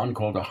bond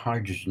called a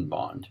hydrogen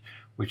bond,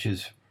 which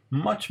is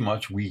much,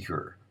 much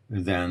weaker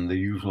than the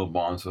usual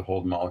bonds that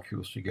hold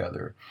molecules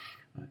together.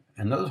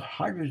 And those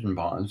hydrogen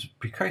bonds,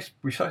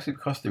 precisely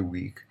because they're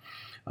weak,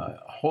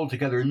 hold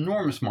together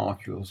enormous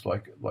molecules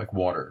like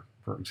water,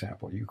 for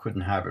example. You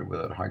couldn't have it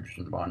without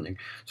hydrogen bonding.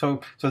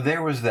 So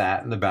there was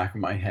that in the back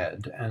of my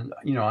head. And,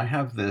 I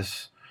have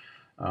this,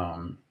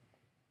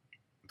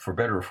 for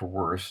better or for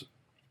worse,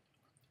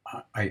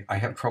 I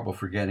have trouble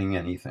forgetting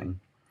anything.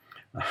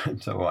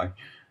 So I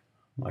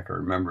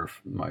remember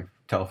my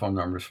telephone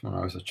numbers when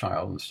I was a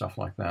child and stuff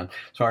like that.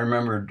 So I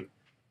remembered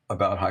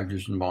about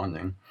hydrogen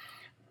bonding.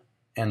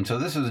 And so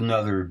this is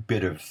another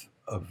bit of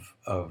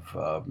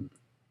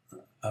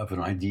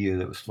an idea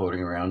that was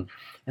floating around.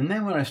 And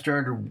then when I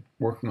started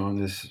working on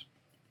this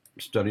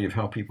study of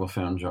how people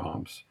found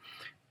jobs,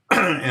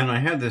 and I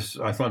had this,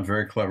 I thought,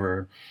 very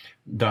clever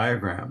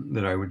diagram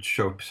that I would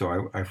show.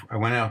 So I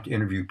went out to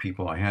interview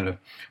people. I had to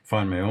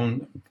find my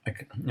own,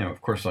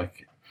 of course,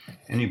 like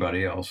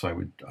anybody else, I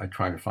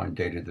try to find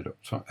data that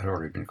had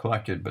already been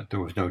collected, but there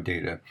was no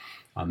data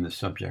on this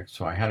subject.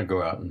 So I had to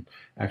go out and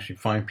actually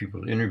find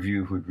people to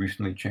interview who had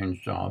recently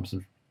changed jobs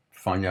and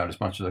find out as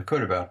much as I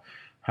could about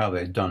how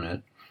they'd done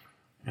it.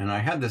 And I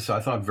had this,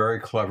 I thought, very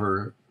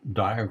clever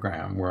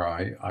diagram where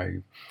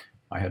I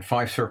had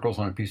 5 circles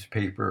on a piece of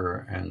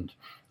paper, and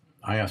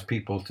I asked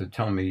people to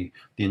tell me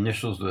the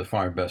initials of the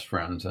 5 best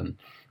friends, and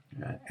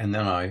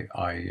then I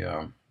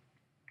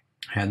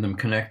had them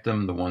connect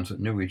them, the ones that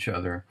knew each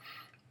other.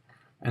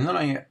 And then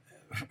I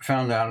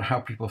found out how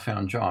people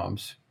found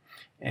jobs.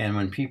 And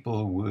when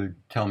people would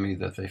tell me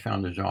that they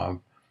found a job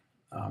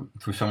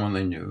through someone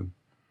they knew,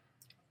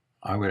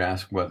 I would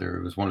ask whether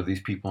it was one of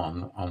these people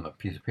on the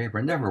piece of paper.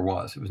 It never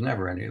was. It was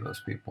never any of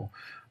those people.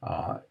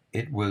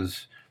 It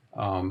was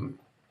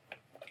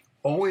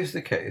always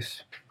the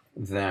case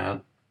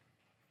that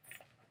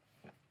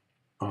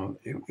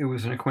it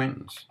was an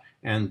acquaintance.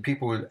 And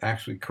people would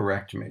actually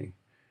correct me.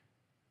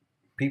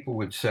 People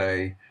would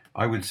say,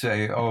 I would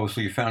say, oh,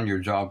 so you found your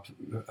job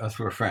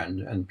through a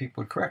friend. And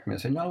people would correct me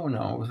and say, no,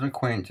 it was an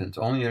acquaintance,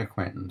 only an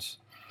acquaintance.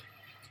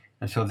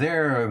 And so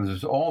there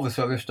was all this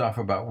other stuff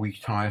about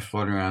weak ties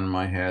floating around in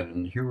my head.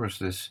 And here are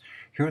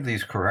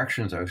these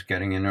corrections I was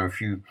getting. If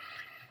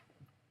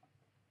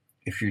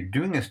you're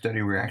doing a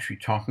study where you're actually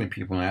talking to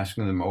people and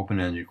asking them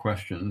open-ended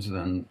questions,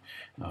 then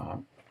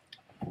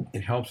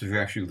it helps if you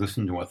actually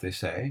listen to what they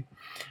say.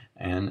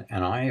 And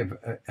I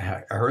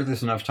have heard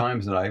this enough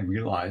times that I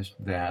realized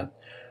that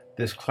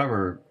this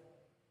clever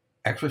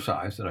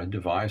exercise that I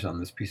devised on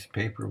this piece of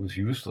paper was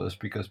useless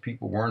because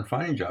people weren't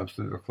finding jobs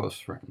through their close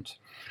friends.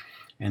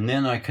 And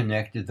then I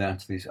connected that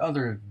to these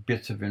other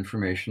bits of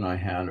information I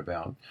had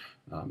about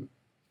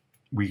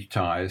weak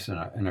ties, and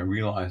I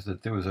realized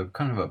that there was a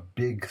kind of a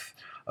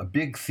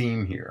big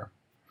theme here,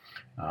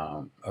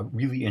 a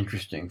really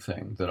interesting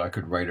thing that I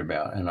could write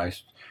about. And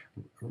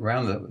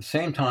around the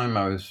same time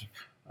I was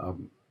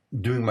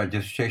doing my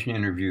dissertation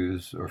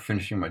interviews, or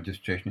finishing my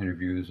dissertation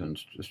interviews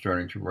and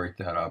starting to write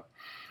that up,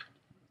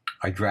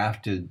 I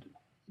drafted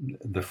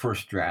the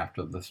first draft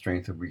of the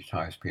Strength of Weak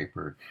Ties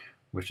paper,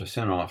 which I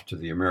sent off to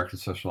the American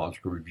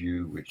Sociological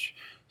Review, which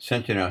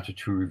sent it out to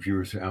 2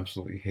 reviewers who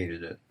absolutely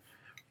hated it.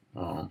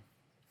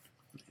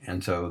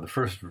 And so the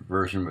first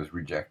version was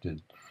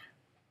rejected,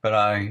 but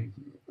I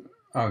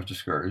was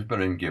discouraged, but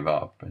I didn't give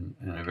up, and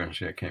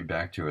eventually I came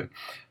back to it.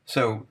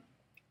 So,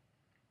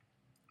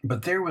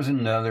 but there was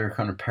another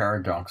kind of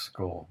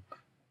paradoxical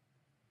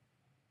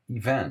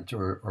event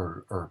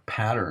or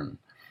pattern,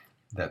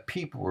 that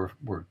people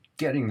were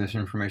getting this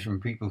information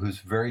from people whose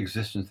very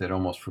existence they'd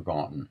almost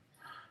forgotten.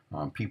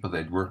 People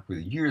they'd worked with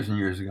years and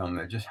years ago and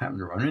they just happened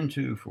to run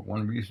into for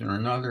one reason or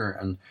another.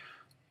 And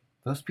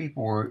those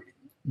people were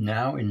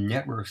now in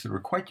networks that were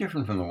quite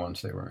different from the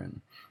ones they were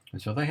in.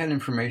 And so they had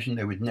information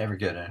they would never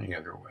get any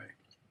other way.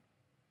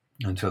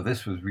 And so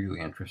this was really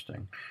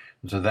interesting.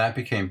 And so that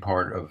became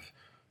part of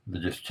the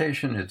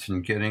dissertation. It's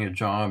in getting a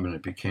job, and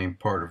it became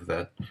part of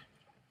that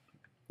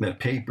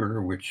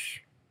paper,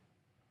 which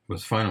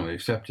was finally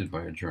accepted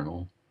by a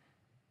journal.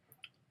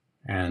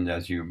 And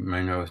as you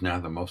may know, is now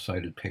the most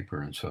cited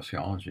paper in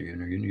sociology. You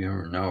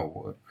never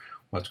know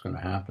what's going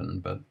to happen.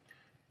 But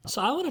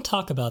so I want to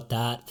talk about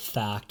that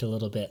fact a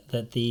little bit,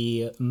 that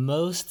the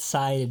most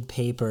cited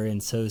paper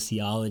in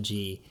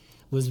sociology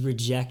was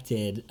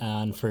rejected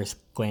on first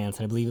glance,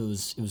 and I believe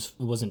it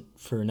wasn't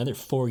for another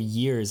 4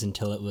 years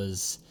until it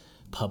was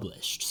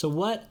published. So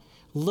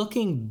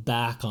looking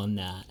back on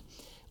that,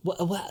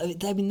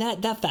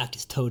 that fact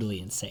is totally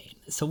insane.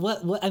 So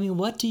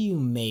what do you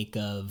make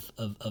of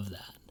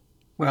that?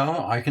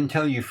 Well, I can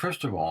tell you,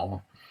 first of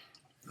all,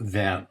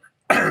 that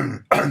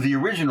the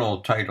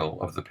original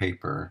title of the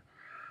paper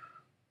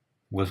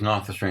was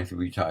not The Strength of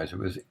Weak Ties. It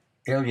was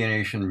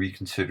Alienation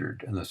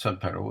Reconsidered, and the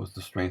subtitle was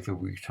The Strength of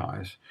Weak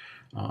Ties.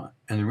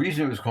 And the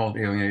reason it was called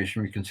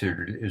Alienation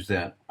Reconsidered is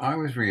that I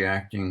was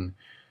reacting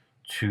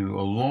to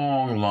a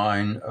long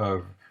line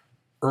of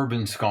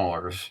urban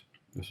scholars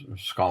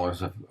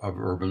of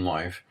urban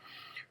life,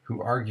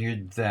 who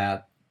argued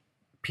that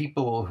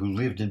people who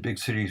lived in big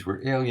cities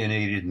were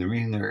alienated, and the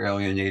reason they're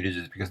alienated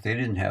is because they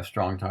didn't have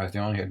strong ties, they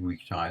only had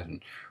weak ties,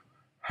 and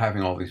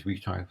having all these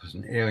weak ties was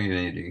an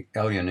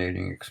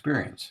alienating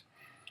experience.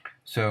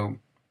 So,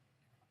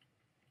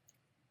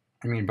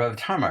 I mean, by the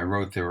time I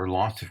wrote, there were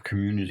lots of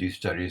community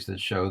studies that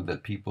showed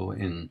that people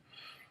in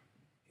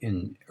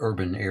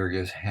urban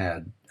areas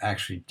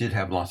did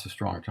have lots of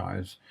strong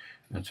ties,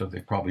 and so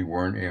they probably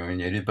weren't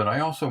alienated. But I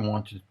also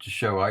wanted to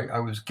show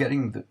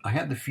I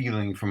had the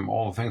feeling from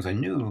all the things I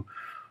knew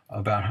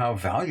about how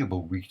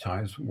valuable weak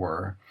ties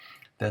were,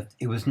 that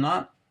it was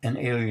not an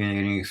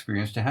alienating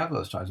experience to have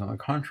those ties. On the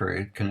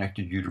contrary, it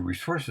connected you to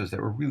resources that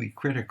were really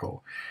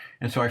critical.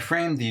 And so I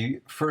framed the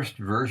first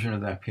version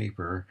of that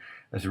paper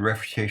as a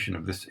refutation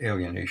of this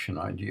alienation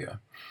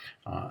idea.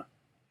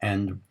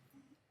 And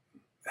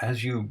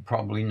as you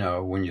probably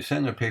know, when you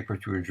send a paper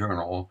to a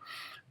journal,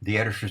 the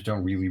editors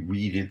don't really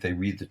read it. They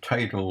read the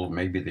title,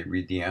 maybe they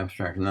read the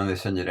abstract, and then they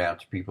send it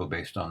out to people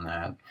based on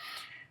that.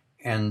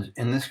 And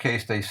in this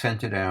case, they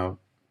sent it out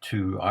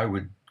to, I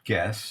would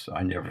guess,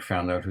 I never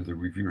found out who the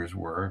reviewers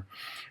were,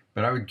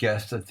 but I would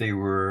guess that they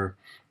were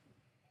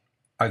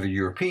either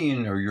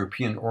European or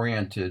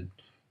European-oriented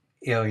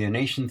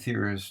alienation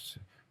theorists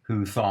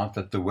who thought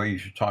that the way you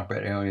should talk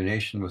about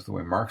alienation was the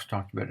way Marx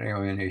talked about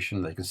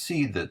alienation. They could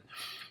see that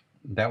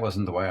that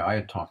wasn't the way I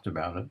had talked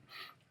about it.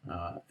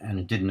 And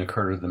it didn't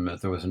occur to them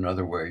that there was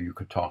another way you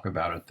could talk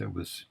about it that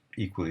was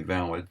equally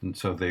valid. And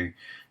so they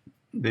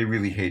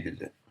really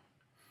hated it.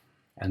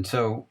 And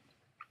so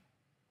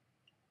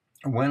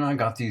when I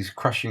got these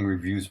crushing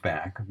reviews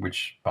back,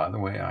 which, by the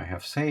way, I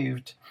have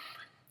saved,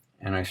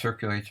 and I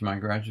circulate to my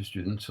graduate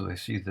students so they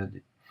see that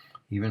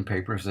even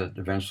papers that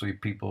eventually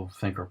people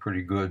think are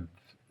pretty good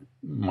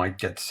might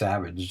get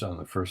savaged on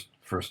the first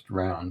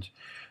round.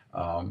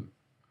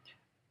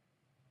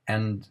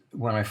 And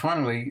when I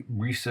finally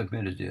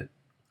resubmitted it,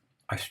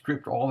 I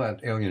stripped all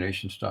that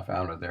alienation stuff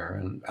out of there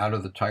and out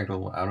of the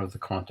title, out of the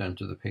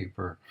content of the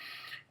paper,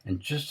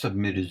 and just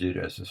submitted it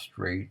as a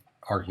straight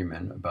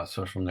argument about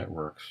social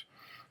networks.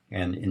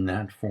 And in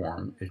that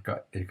form, it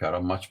got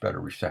a much better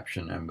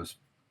reception and was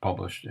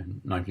published in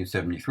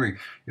 1973.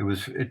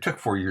 It took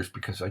 4 years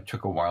because it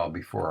took a while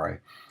before I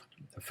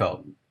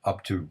felt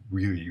up to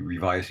really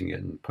revising it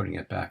and putting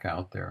it back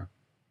out there.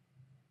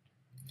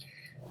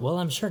 Well,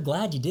 I'm sure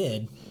glad you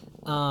did.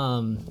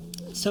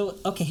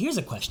 Okay, here's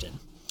a question.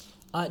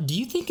 Do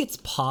you think it's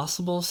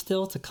possible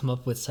still to come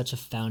up with such a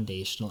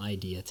foundational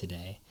idea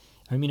today?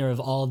 I mean, or have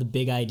all the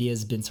big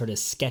ideas been sort of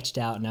sketched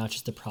out and now it's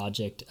just a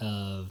project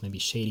of maybe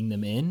shading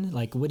them in?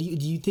 Like, do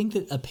you think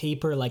that a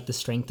paper like The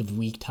Strength of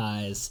Weak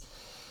Ties,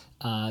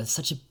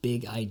 such a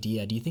big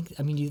idea, do you think,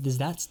 does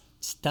that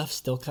stuff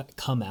still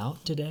come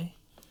out today?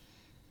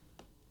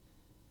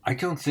 I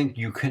don't think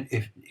you can,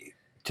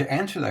 to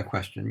answer that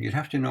question, you'd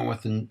have to know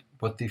what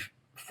the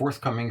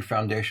forthcoming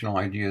foundational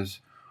ideas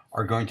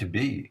are going to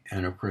be.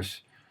 And of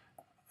course,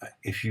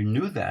 if you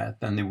knew that,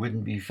 then they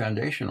wouldn't be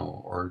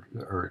foundational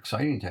or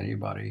exciting to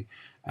anybody.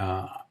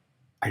 I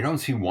don't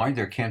see why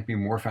there can't be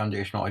more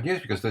foundational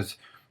ideas, because there's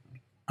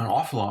an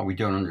awful lot we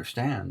don't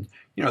understand.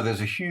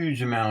 There's a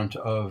huge amount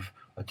of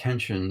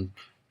attention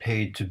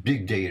paid to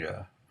big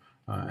data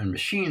and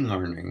machine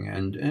learning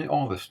and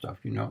all this stuff.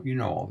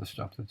 All the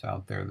stuff that's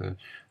out there,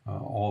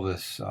 all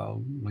this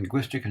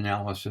linguistic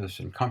analysis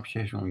and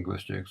computational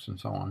linguistics and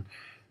so on.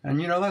 And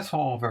that's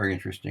all very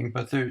interesting,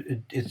 but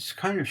it's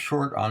kind of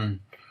short on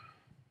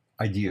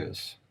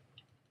ideas.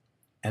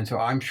 And so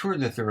I'm sure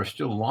that there are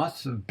still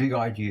lots of big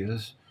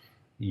ideas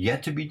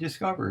yet to be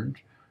discovered.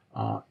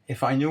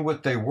 If I knew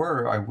what they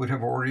were, I would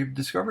have already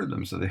discovered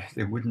them, so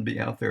they wouldn't be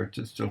out there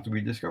still to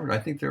be discovered. I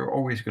think there are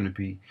always going to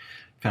be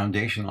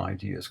foundational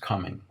ideas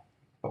coming,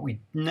 but we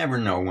never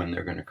know when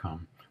they're going to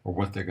come or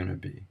what they're going to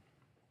be.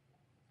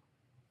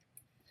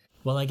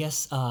 Well, I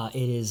guess it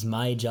is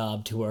my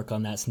job to work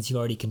on that. Since you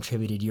already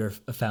contributed your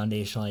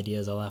foundational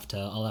ideas, I'll have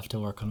to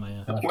work on my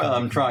own. Well,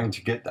 I'm trying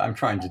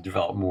to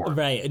develop more.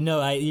 Right.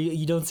 No,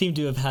 you don't seem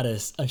to have had a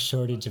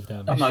shortage of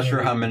them. I'm not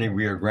sure how many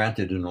we are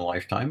granted in a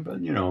lifetime, but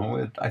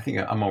I think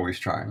I'm always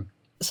trying.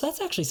 So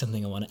that's actually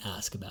something I want to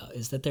ask about,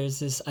 is that there's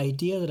this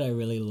idea that I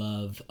really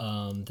love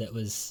that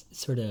was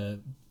sort of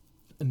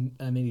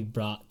maybe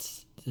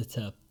brought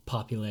to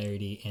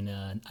popularity in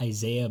an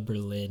Isaiah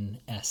Berlin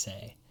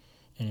essay.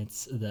 And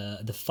it's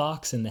the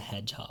fox and the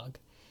hedgehog.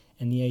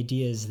 And the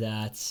idea is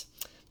that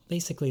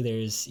basically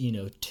there's,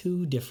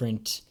 two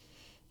different,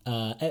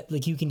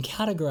 you can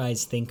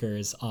categorize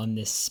thinkers on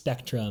this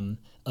spectrum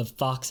of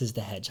foxes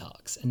to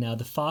hedgehogs. And now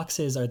the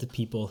foxes are the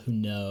people who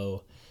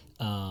know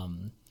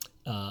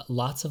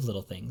lots of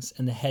little things.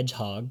 And the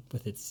hedgehog,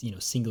 with its,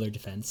 singular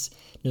defense,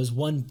 knows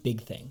one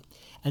big thing.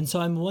 And so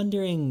I'm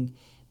wondering,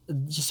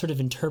 just sort of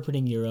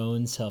interpreting your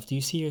own self, do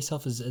you see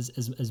yourself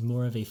as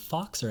more of a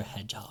fox or a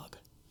hedgehog?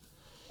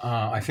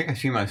 I think I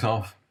see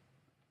myself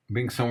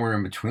being somewhere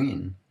in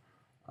between.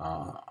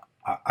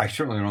 I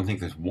certainly don't think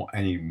there's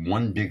any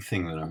one big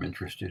thing that I'm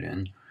interested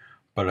in,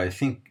 but I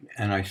think,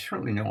 and I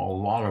certainly know a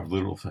lot of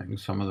little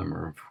things. Some of them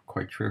are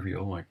quite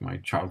trivial, like my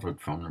childhood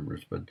phone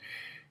numbers, but,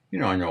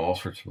 I know all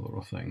sorts of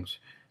little things.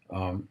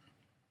 But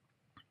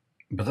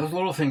those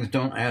little things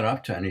don't add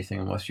up to anything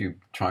unless you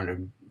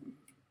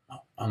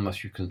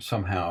can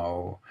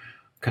somehow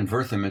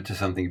convert them into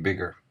something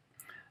bigger.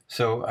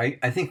 So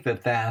I think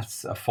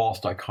that's a false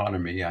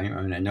dichotomy.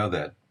 I know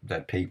that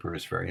paper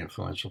is a very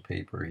influential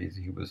paper.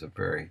 He was a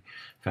very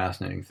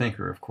fascinating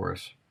thinker, of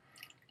course.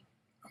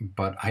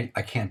 But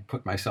I can't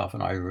put myself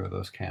in either of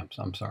those camps.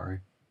 I'm sorry.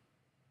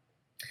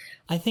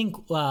 I think,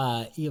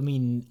 so you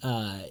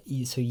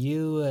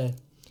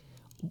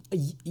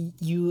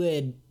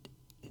had,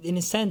 in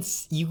a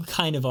sense, you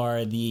kind of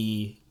are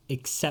the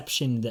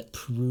exception that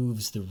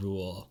proves the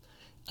rule,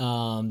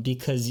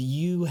 because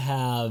you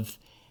have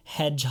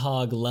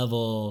hedgehog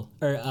level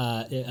or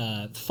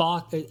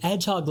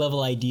hedgehog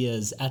level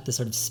ideas at the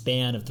sort of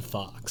span of the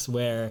fox,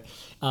 where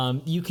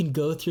you can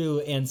go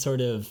through and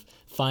sort of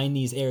find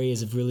these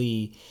areas of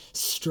really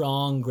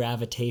strong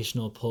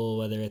gravitational pull,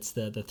 whether it's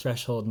the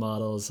threshold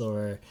models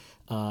or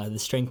the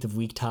strength of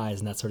weak ties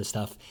and that sort of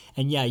stuff.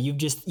 And yeah, you've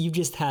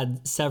just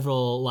had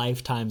several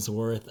lifetimes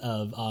worth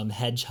of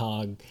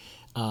hedgehog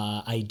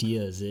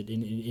ideas,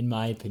 in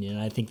my opinion.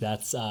 I think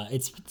that's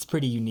it's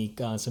pretty unique.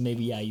 So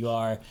maybe you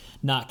are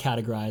not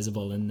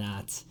categorizable in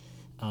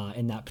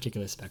that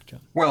particular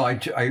spectrum. Well,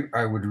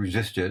 I would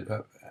resist it.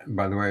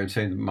 By the way, I'd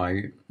say that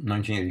my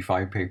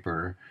 1985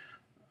 paper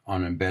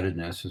on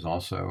embeddedness is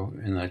also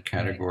in that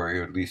category,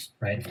 or at least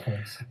of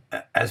course.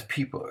 As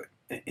people,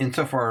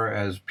 insofar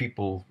as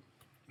people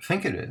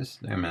think it is.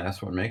 I mean,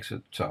 that's what makes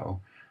it so.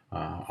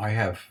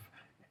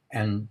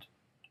 And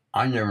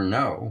I never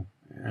know,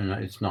 and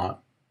it's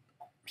not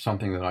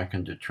something that I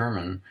can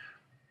determine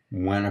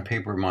when a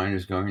paper of mine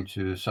is going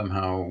to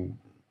somehow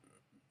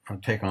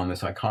take on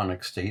this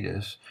iconic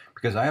status,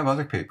 because I have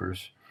other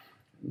papers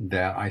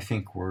that I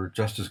think were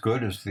just as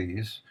good as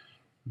these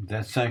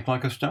that sank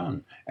like a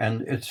stone.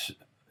 And it's,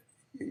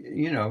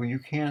 you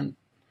can't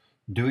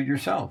do it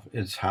yourself.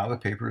 It's how the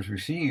paper is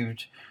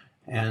received.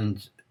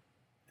 And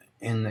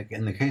in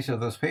the case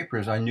of those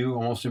papers, I knew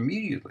almost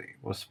immediately,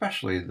 well,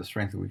 especially the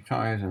strength of weak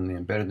ties and the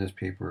embeddedness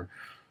paper.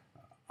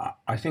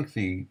 I think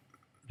the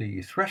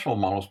threshold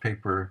models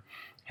paper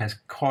has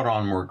caught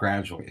on more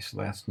gradually, so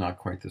that's not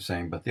quite the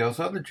same. But those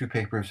other two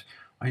papers,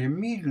 I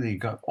immediately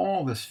got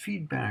all this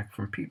feedback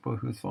from people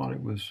who thought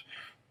it was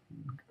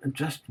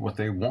just what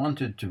they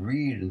wanted to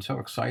read and so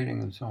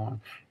exciting and so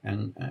on.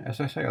 And as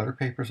I say, other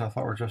papers I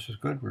thought were just as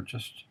good were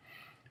just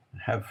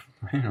have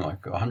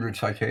like 100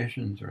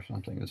 citations or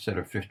something instead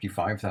of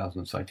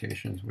 55,000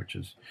 citations, which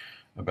is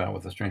about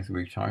what the strength of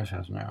weak ties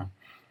has now.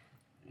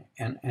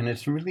 And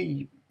it's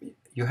really,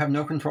 you have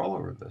no control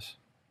over this.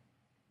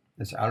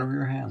 It's out of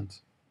your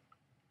hands.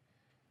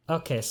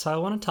 Okay, so I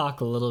want to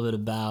talk a little bit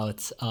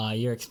about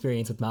your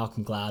experience with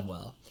Malcolm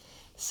Gladwell.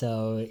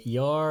 So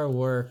your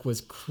work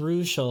was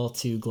crucial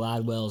to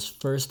Gladwell's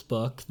first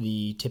book,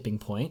 The Tipping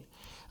Point.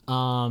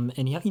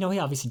 And he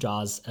obviously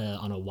draws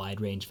on a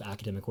wide range of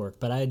academic work,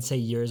 but I'd say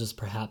yours was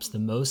perhaps the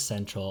most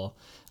central,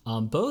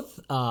 both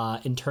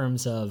in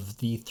terms of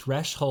the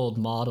threshold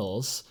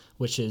models,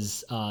 which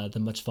is the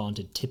much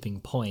vaunted tipping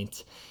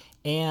point,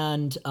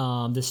 and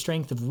the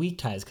strength of weak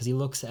ties, because he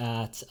looks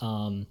at,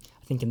 I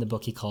think in the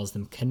book he calls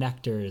them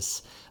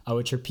connectors,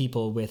 which are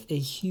people with a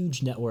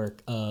huge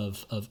network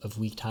of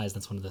weak ties.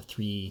 That's one of the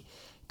three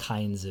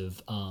kinds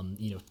of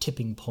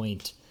tipping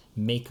point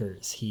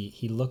makers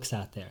he looks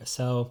at there.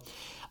 So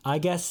I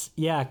guess,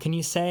 can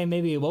you say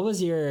maybe what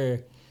was your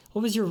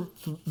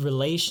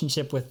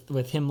relationship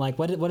with him like?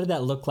 What did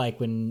that look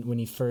like when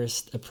he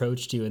first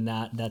approached you and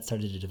that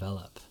started to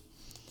develop?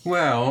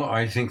 Well,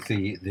 I think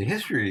the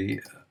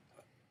history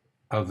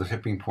of the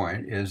tipping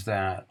point is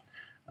that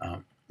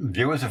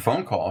there was a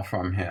phone call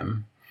from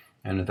him,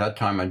 and at that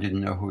time I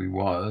didn't know who he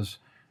was,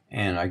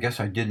 and I guess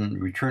I didn't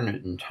return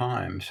it in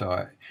time.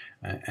 So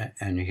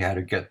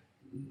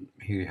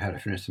he had to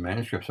finish the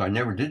manuscript, so I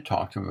never did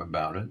talk to him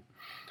about it.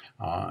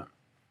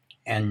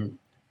 And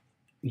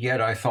yet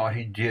I thought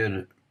he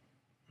did,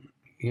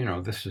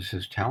 this is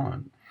his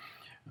talent.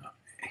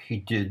 He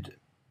did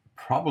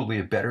probably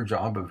a better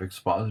job of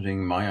expositing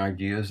my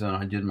ideas than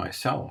I did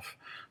myself.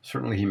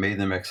 Certainly he made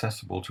them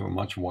accessible to a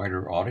much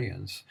wider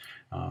audience.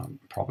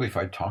 Probably if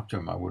I'd talked to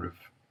him, I would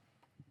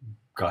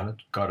have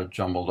got it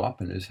jumbled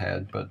up in his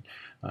head, but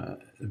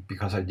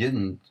because I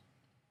didn't,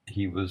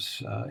 he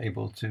was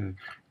able to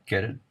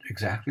get it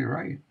exactly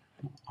right.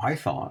 I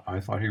thought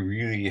he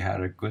really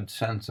had a good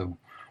sense of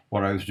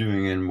what I was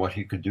doing and what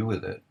he could do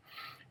with it.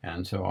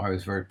 And so I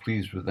was very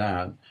pleased with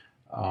that.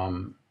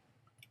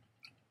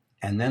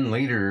 And then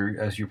later,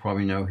 as you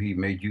probably know, he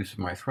made use of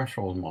my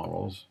threshold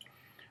models.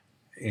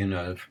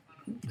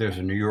 There's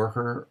a New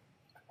Yorker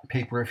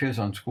paper of his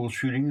on school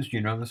shootings. Do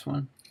you know this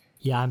one?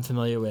 Yeah, I'm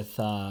familiar with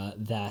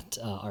that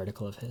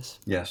article of his.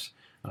 Yes,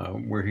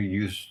 where he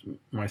used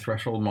my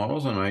threshold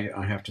models, and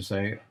I have to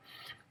say,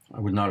 I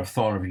would not have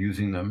thought of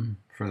using them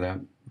for that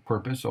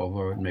purpose,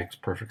 although it makes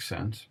perfect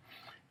sense.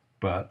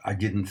 But I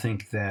didn't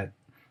think that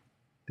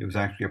there was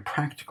actually a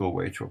practical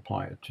way to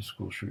apply it to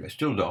school shootings. I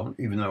still don't,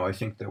 even though I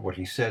think that what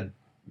he said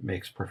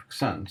makes perfect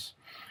sense.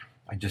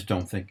 I just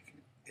don't think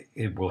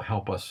it will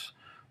help us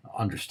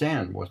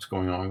understand what's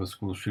going on with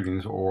school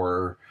shootings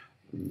or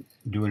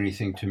do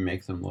anything to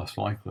make them less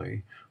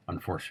likely,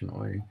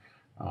 unfortunately.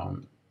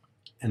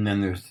 And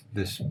then there's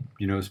this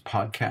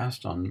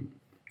podcast on...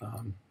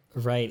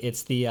 Right,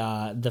 it's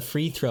the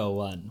free throw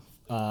one,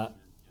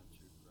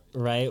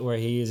 right, where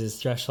he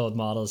uses threshold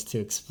models to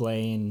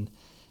explain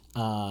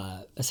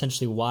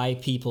essentially why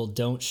people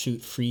don't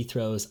shoot free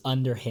throws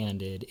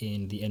underhanded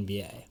in the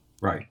NBA.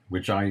 Right,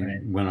 which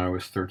when I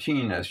was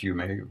 13, as you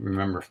may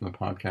remember from the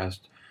podcast,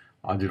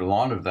 I did a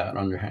lot of that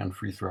underhand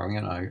free throwing,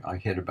 and I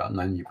hit about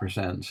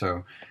 90%.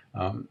 So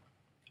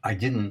I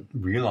didn't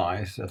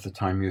realize at the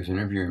time he was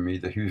interviewing me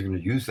that he was going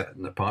to use that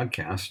in the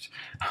podcast.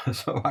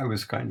 So I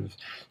was kind of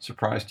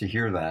surprised to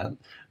hear that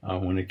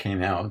when it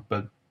came out.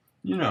 But,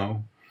 you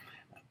know,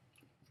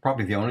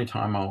 probably the only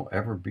time I'll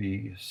ever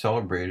be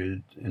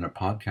celebrated in a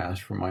podcast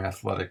for my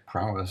athletic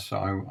prowess.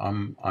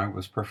 So I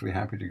was perfectly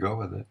happy to go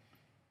with it.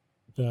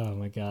 Oh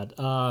my God.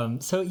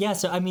 So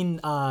I mean,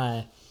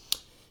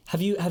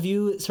 have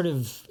you sort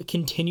of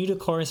continued a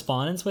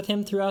correspondence with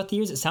him throughout the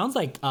years? It sounds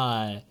like,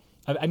 I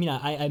mean,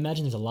 I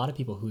imagine there's a lot of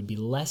people who would be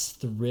less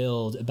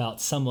thrilled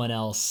about someone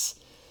else.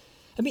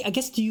 I mean, I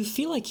guess, do you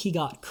feel like he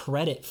got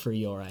credit for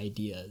your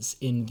ideas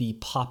in the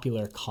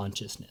popular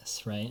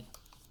consciousness, right?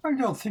 I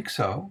don't think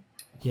so.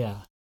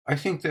 Yeah. I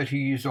think that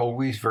he's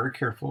always very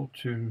careful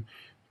to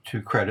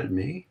credit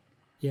me.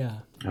 Yeah.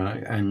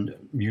 And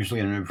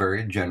usually in a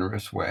very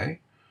generous way.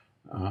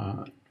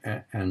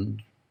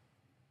 And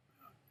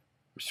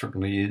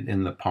certainly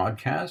in the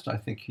podcast, I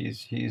think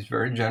he's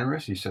very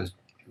generous. He says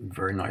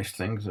very nice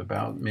things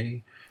about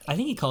me. I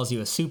think he calls you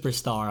a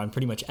superstar on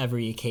pretty much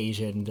every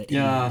occasion that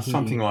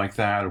something like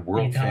that,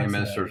 world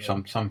famous, or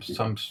yeah.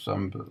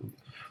 some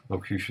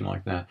locution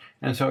like that.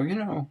 And so, you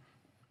know,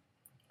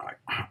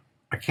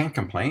 I can't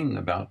complain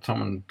about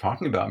someone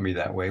talking about me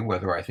that way,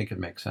 whether I think it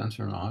makes sense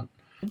or not.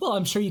 Well,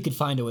 I'm sure you could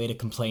find a way to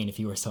complain if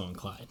you were so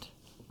inclined.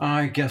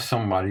 I guess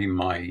somebody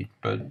might,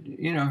 but,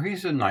 you know,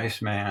 he's a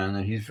nice man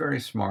and he's very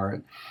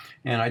smart.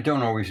 And I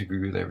don't always agree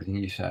with everything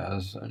he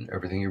says and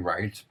everything he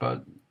writes,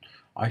 but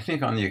I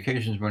think on the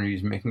occasions when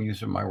he's making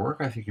use of my work,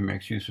 I think he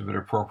makes use of it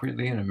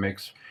appropriately, and it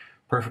makes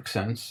perfect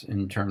sense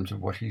in terms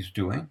of what he's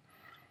doing.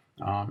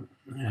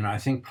 And I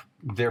think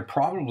there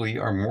probably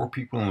are more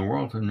people in the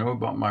world who know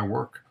about my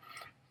work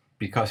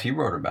because he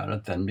wrote about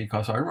it than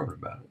because I wrote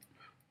about it.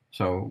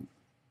 So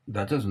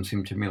that doesn't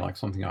seem to me like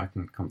something I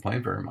can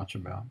complain very much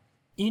about.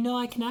 You know,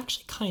 I can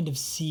actually kind of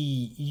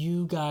see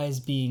you guys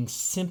being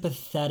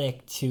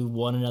sympathetic to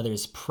one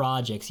another's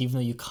projects, even though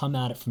you come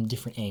at it from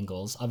different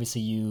angles.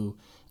 Obviously, you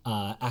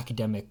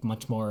academic,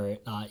 much more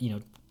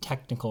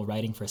technical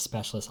writing for a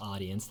specialist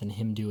audience than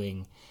him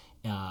doing,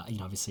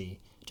 obviously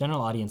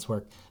general audience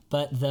work.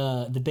 But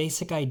the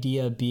basic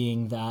idea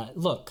being that,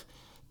 look,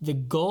 the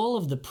goal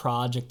of the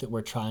project that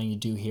we're trying to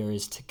do here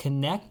is to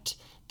connect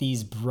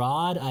these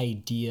broad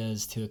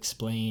ideas to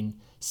explain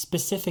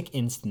specific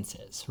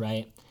instances,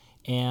 right?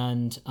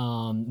 And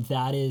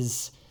that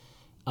is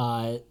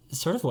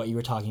sort of what you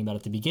were talking about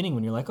at the beginning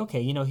when you're like,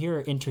 okay, you know, here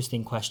are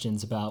interesting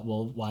questions about,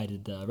 well, why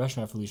did the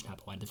Russian Revolution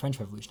happen? Why did the French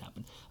Revolution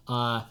happen?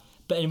 But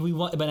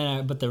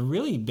the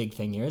really big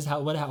thing here is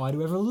why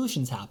do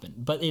revolutions happen?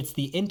 But it's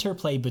the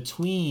interplay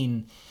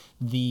between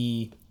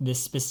the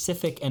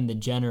specific and the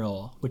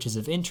general, which is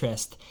of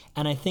interest.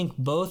 And I think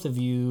both of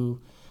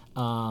you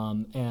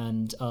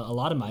and a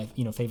lot of my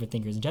favorite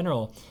thinkers in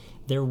general,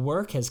 their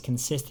work has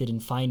consisted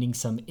in finding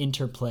some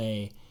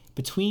interplay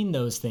between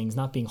those things,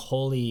 not being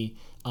wholly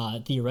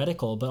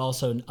theoretical, but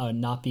also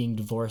not being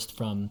divorced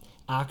from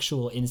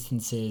actual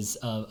instances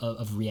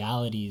of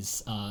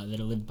realities that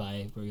are lived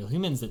by real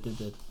humans that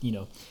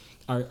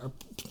are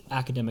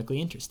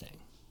academically interesting.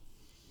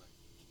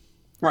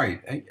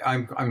 Right.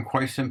 I'm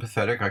quite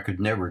sympathetic. I could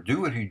never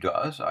do what he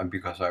does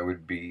because I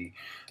would be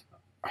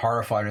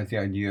horrified at the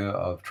idea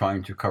of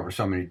trying to cover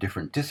so many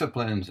different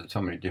disciplines and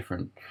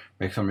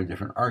make so many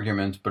different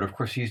arguments. But of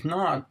course, he's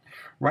not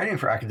writing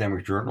for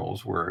academic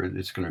journals where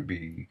it's going to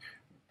be,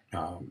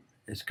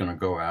 it's going to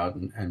go out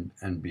and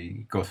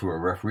go through a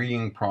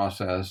refereeing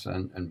process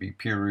and be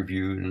peer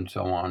reviewed and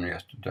so on. He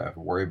has to have to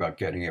worry about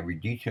getting every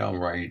detail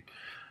right.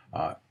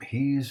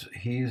 He's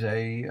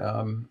a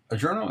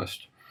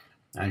journalist,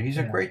 and he's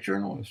a great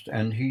journalist,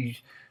 and he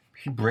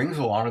brings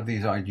a lot of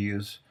these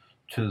ideas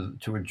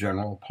to a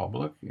general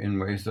public in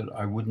ways that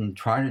I wouldn't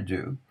try to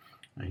do.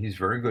 And he's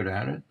very good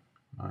at it.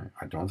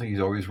 I don't think he's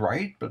always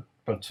right, but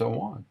so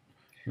on.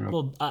 You know?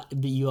 Well,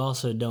 but you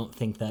also don't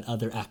think that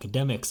other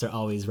academics are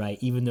always right,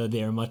 even though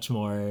they are much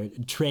more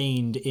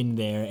trained in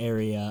their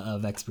area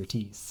of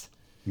expertise.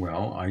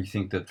 Well, I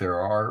think that there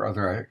are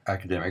other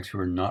academics who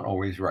are not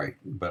always right,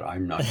 but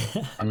I'm not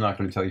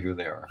going to tell you who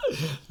they are.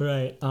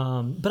 Right.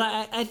 But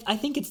I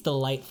think it's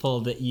delightful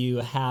that you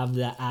have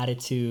that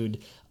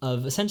attitude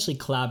of essentially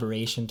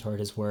collaboration toward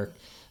his work.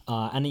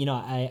 And,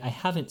 I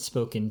haven't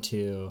spoken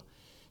to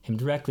him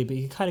directly, but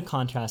you kind of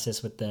contrast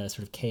this with the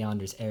sort of K.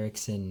 Anders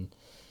Ericsson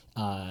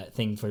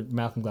thing for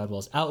Malcolm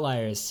Gladwell's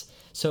Outliers.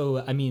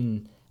 So, I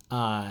mean,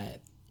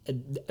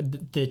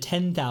 the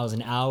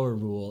 10,000 hour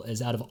rule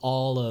is, out of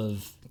all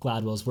of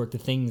Gladwell's work, the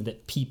thing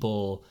that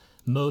people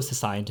most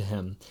assign to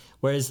him.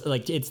 Whereas,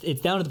 like,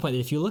 it's down to the point that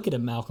if you look at a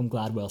Malcolm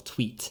Gladwell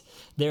tweet,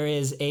 there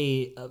is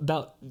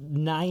about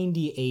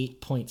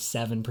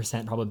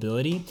 98.7%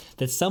 probability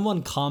that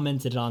someone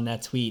commented on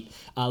that tweet.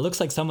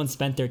 Looks like someone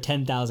spent their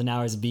 10,000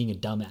 hours being a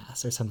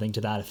dumbass or something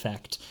to that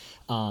effect.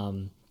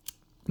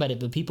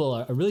 But people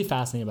are really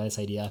fascinated by this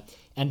idea,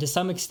 and to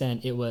some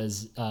extent, it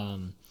was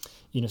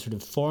sort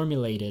of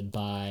formulated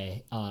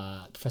by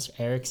Professor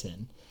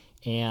Ericsson.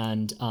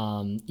 And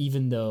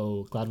even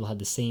though Gladwell had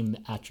the same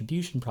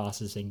attribution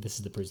processing, this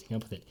is the person who came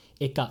up with it,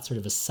 it got sort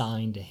of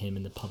assigned to him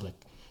in the public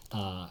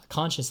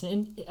consciousness.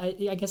 And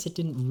I guess it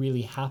didn't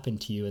really happen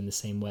to you in the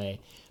same way.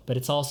 But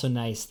it's also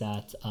nice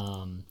that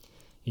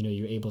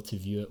you're able to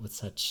view it with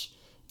such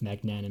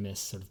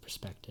magnanimous sort of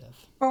perspective.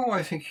 Oh,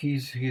 I think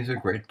he's a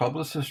great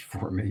publicist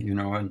for me,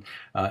 and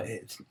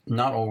it's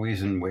not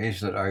always in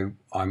ways that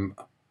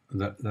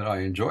that I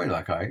enjoy.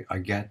 Like I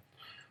get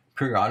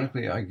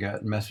periodically I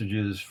get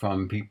messages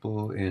from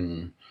people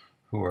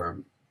who are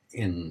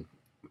in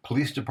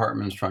police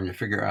departments trying to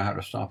figure out how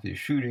to stop these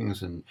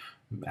shootings and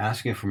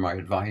asking for my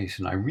advice,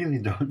 and I really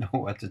don't know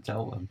what to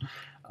tell them.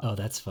 Oh,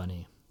 that's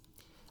funny.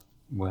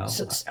 Well,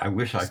 I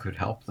wish I could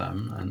help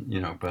them,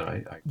 and but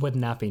I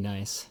wouldn't that be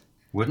nice?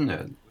 Wouldn't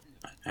it?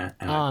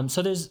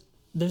 So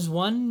there's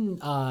one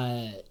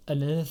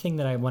another thing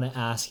that I want to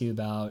ask you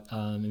about.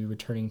 Maybe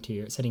returning to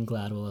your setting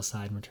Gladwell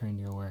aside and returning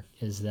to your work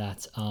is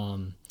that.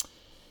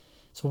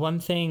 So one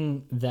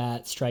thing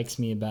that strikes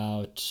me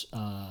about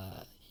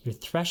your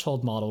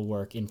threshold model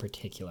work in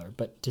particular,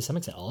 but to some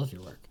extent all of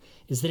your work,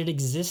 is that it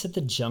exists at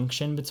the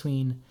junction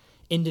between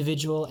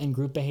individual and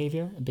group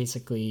behavior,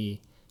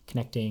 basically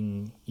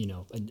connecting, you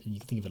can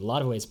think of it a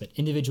lot of ways, but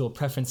individual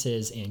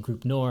preferences and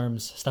group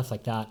norms, stuff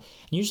like that.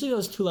 And usually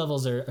those two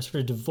levels are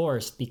sort of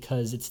divorced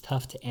because it's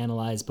tough to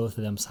analyze both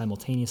of them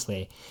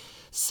simultaneously.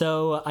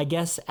 So I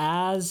guess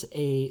as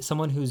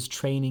someone whose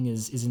training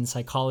is in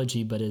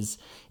psychology, but is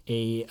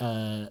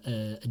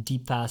a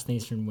deep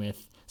fascination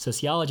with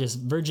sociologists,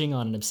 verging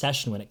on an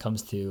obsession when it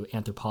comes to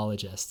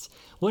anthropologists,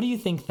 what do you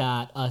think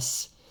that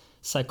us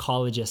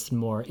psychologists and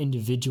more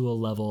individual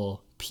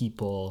level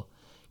people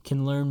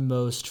can learn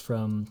most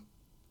from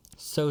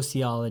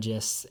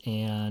sociologists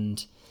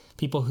and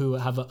people who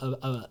have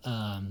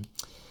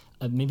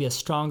maybe a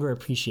stronger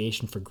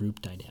appreciation for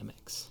group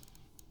dynamics?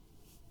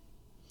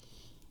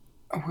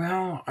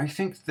 Well, I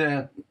think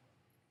that,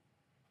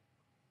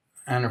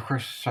 and of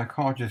course,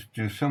 psychologists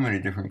do so many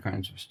different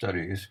kinds of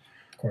studies.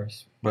 Of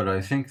course. But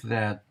I think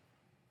that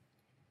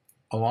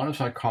a lot of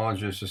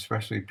psychologists,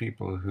 especially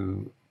people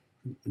who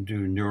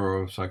do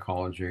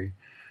neuropsychology,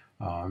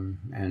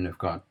 and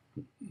have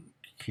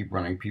keep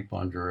running people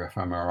under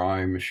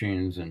fMRI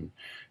machines and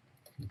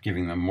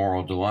giving them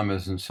moral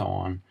dilemmas and so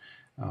on.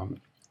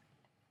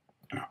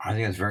 I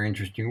think it's very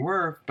interesting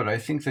work, but I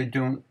think they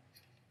don't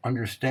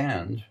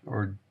understand,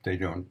 or they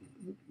don't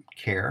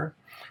care,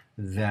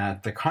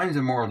 that the kinds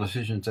of moral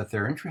decisions that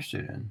they're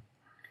interested in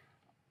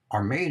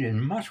are made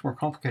in much more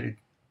complicated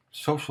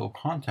social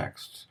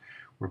contexts,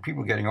 where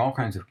people are getting all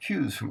kinds of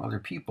cues from other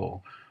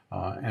people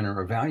and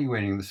are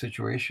evaluating the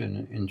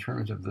situation in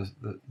terms of the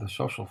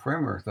social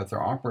framework that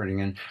they're operating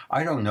in.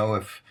 I don't know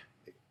if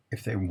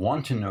they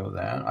want to know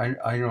that.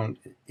 I don't.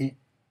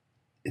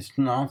 It's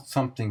not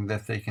something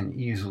that they can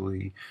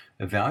easily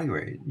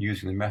evaluate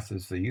using the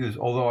methods they use.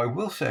 Although I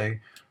will say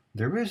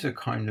there is a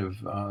kind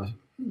of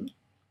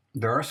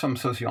there are some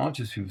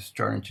sociologists who've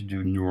started to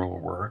do neural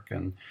work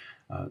and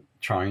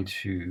trying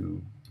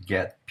to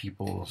get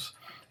people's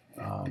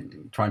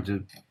trying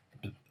to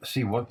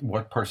see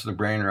what parts of the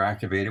brain are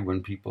activated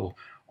when people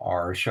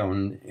are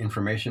shown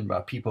information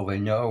about people they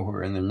know who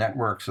are in the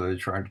network. So they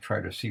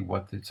try to see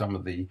what some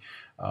of the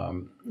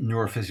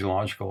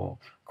neurophysiological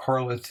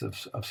correlates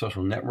of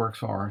social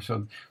networks are.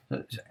 So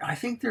I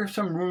think there's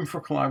some room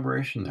for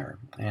collaboration there.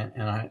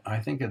 And I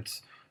think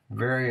it's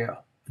very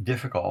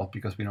difficult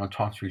because we don't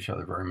talk to each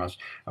other very much.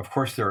 Of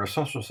course, there are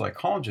social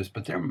psychologists,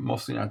 but they're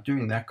mostly not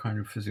doing that kind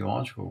of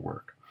physiological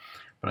work.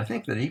 But I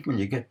think that even when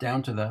you get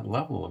down to that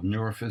level of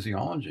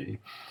neurophysiology,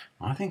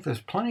 I think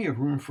there's plenty of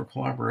room for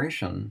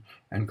collaboration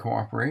and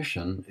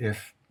cooperation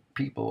if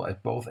people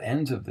at both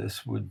ends of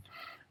this would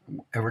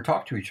ever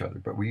talk to each other,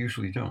 but we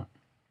usually don't.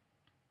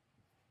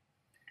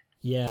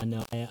 Yeah,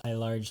 no, I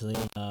largely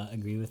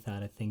agree with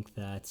that. I think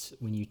that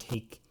when you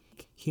take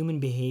human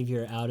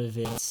behavior out of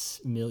its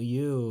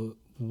milieu,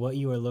 what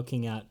you are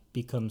looking at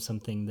becomes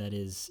something that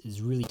is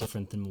really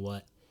different than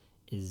what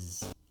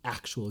is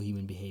actual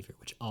human behavior,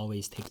 which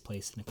always takes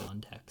place in a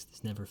context.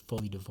 It's never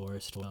fully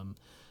divorced from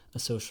a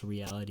social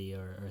reality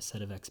or a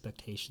set of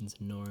expectations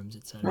and norms,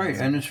 etc. Right,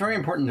 and it's very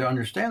important to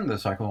understand the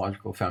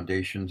psychological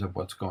foundations of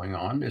what's going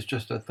on. It's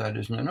just that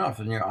isn't enough.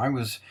 And I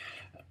was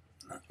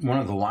one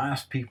of the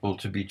last people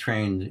to be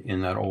trained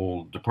in that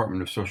old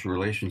Department of Social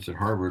Relations at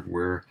Harvard,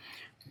 where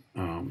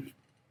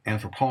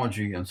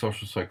anthropology and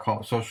social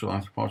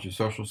anthropology,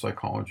 social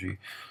psychology,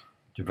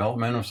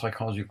 developmental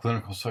psychology,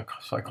 clinical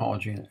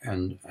psychology,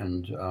 and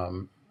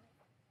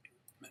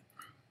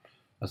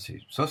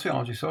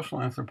sociology, social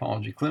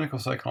anthropology, clinical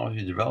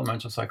psychology,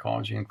 developmental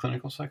psychology, and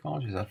clinical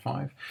psychology. Is that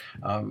 5?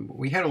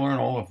 We had to learn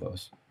all of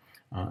those,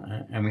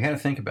 and we had to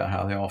think about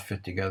how they all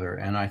fit together.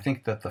 And I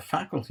think that the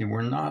faculty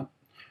were not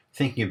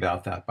thinking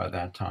about that by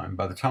that time.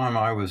 By the time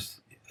I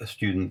was a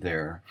student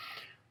there,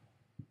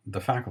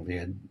 the faculty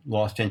had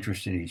lost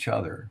interest in each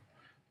other,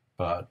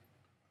 but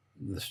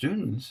the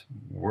students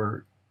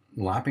were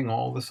lapping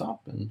all this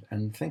up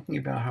and thinking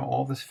about how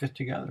all this fit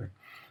together.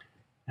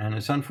 And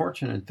it's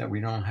unfortunate that we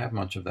don't have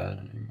much of that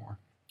anymore.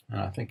 And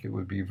I think it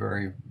would be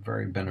very,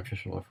 very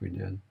beneficial if we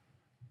did.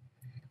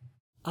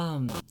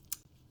 Um,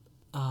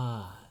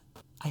 uh,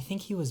 I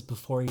think he was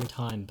before your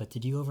time, but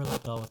did you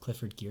overlap at all with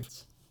Clifford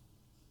Geertz?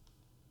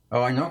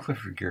 Oh, I know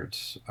Clifford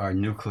Geertz. I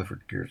knew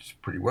Clifford Geertz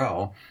pretty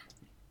well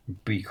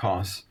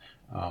because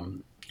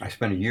I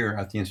spent a year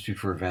at the Institute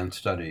for Advanced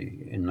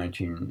Study in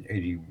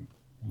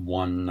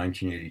 1981,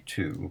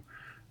 1982,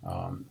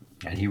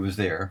 and he was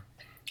there.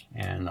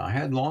 And I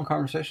had long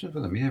conversations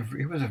with him.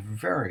 He was a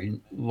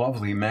very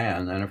lovely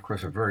man, and of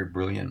course, a very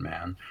brilliant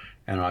man.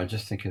 And I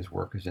just think his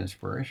work is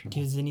inspirational.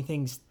 Does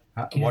anything?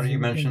 What do you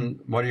mention?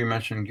 What do you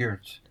mention,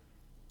 Geertz?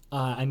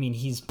 I mean,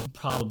 he's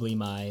probably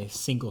my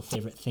single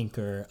favorite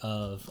thinker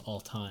of all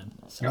time.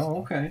 So.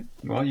 Oh, okay.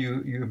 Well,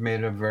 you've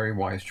made a very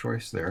wise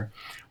choice there.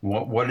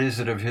 What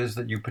is it of his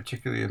that you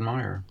particularly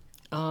admire?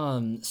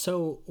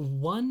 So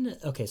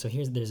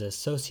there's a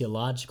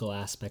sociological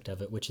aspect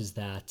of it, which is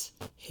that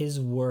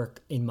his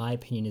work, in my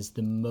opinion, is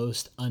the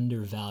most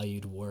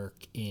undervalued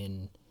work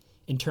in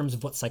terms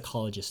of what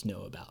psychologists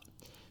know about.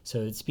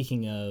 So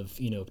speaking of,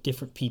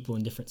 different people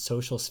in different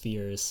social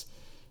spheres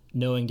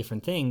knowing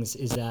different things,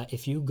 is that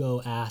if you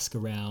go ask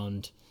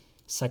around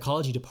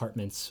psychology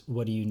departments,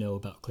 what do you know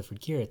about Clifford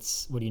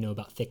Geertz? What do you know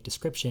about thick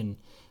description?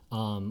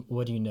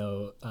 What do you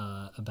know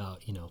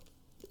about,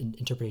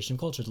 interpretation of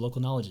culture,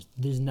 local knowledge?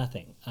 There's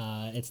nothing.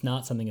 It's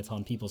not something that's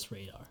on people's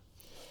radar.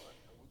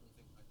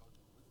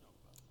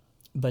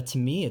 But to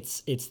me,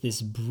 it's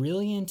this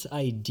brilliant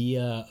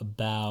idea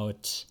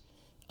about.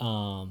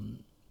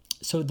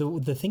 So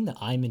the thing that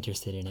I'm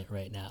interested in it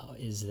right now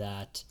is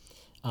that.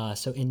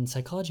 So in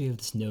psychology, we have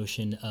this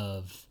notion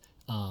of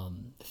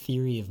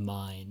theory of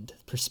mind,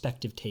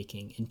 perspective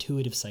taking,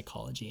 intuitive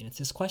psychology, and it's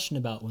this question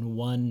about when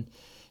one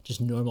just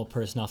normal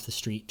person off the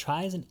street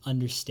tries and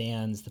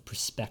understands the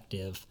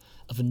perspective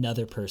of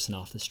another person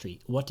off the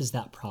street. What does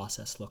that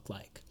process look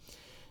like?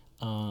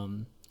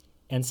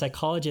 And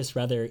psychologists,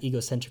 rather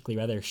egocentrically,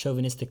 rather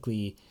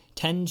chauvinistically,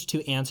 tend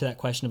to answer that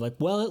question of like,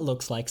 well, it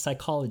looks like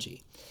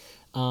psychology.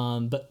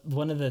 But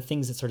one of the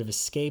things that sort of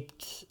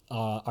escaped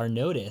our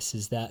notice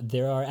is that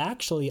there are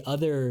actually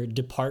other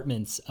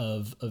departments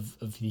of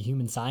the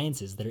human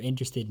sciences that are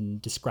interested in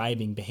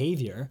describing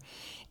behavior.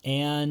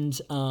 And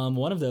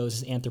one of those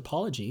is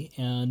anthropology.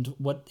 And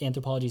what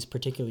anthropology is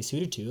particularly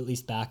suited to, at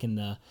least back in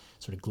the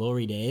sort of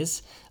glory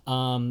days,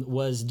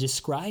 was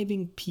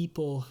describing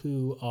people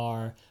who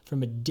are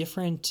from a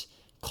different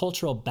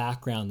cultural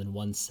background than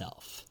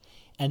oneself.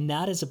 And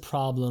that is a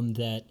problem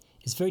that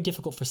is very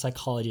difficult for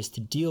psychologists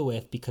to deal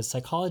with because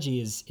psychology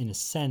is, in a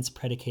sense,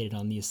 predicated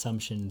on the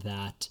assumption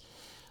that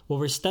what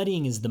we're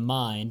studying is the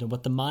mind, and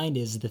what the mind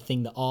is the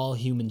thing that all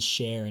humans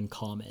share in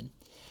common.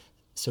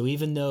 So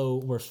even though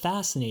we're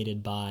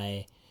fascinated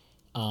by,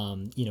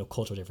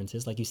 cultural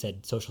differences, like you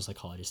said, social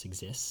psychologists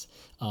exist,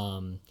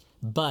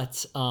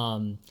 but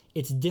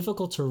it's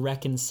difficult to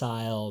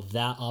reconcile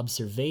that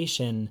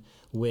observation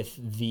with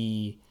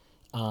the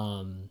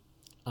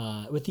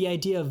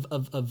idea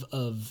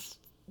of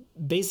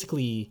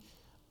basically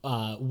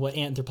what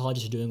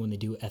anthropologists are doing when they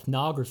do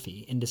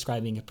ethnography in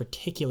describing a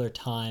particular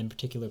time,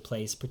 particular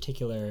place,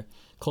 particular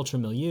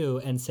cultural milieu,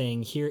 and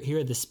saying here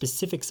are the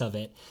specifics of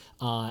it,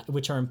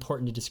 which are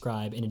important to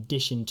describe in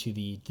addition to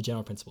the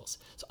general principles.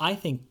 So I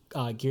think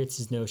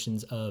Geertz's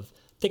notions of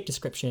thick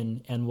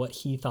description and what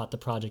he thought the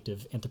project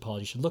of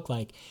anthropology should look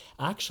like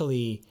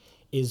actually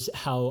is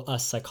how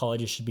us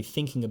psychologists should be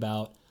thinking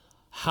about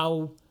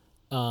how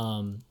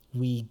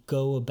we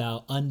go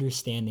about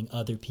understanding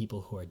other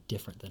people who are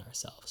different than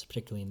ourselves,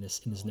 particularly in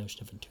this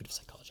notion of intuitive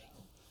psychology.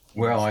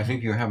 Well, I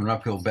think you have an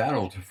uphill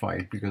battle to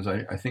fight because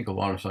I think a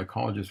lot of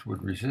psychologists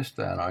would resist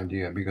that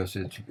idea because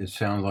it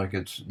sounds like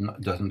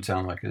doesn't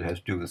sound like it has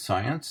to do with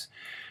science.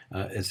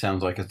 It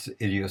sounds like it's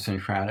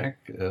idiosyncratic.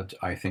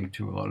 I think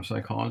to a lot of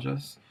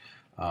psychologists,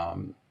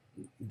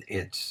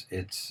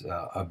 it's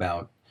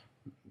about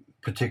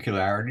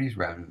particularities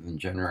rather than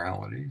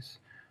generalities.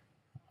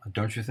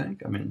 Don't you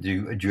think? I mean,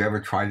 do you ever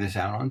try this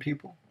out on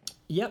people?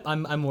 Yep,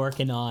 I'm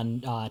working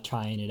on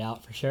trying it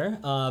out for sure.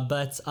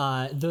 But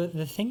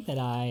the thing that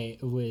I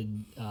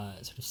would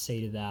sort of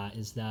say to that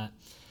is that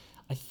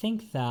I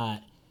think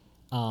that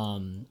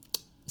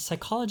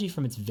psychology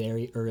from its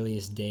very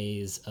earliest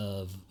days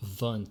of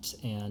Wundt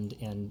and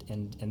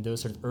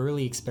those sort of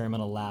early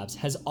experimental labs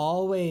has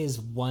always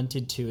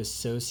wanted to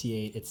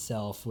associate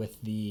itself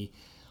with the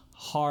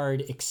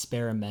hard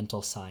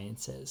experimental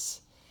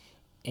sciences.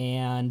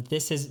 And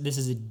this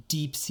is a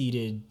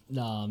deep-seated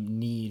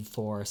need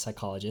for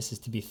psychologists, is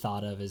to be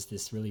thought of as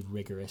this really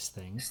rigorous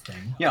thing.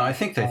 Yeah, I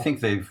think they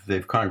think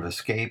they've kind of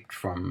escaped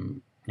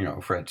from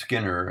Fred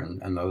Skinner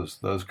and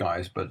those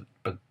guys, but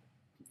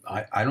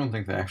I don't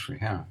think they actually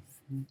have.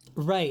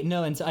 Right.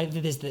 No, and so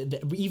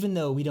even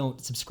though we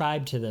don't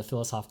subscribe to the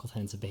philosophical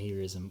tenets of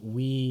behaviorism,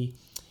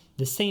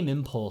 the same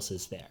impulse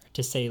is there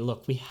to say,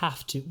 look,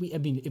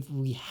 if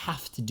we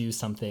have to do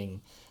something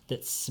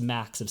that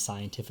smacks of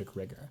scientific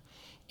rigor.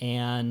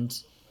 And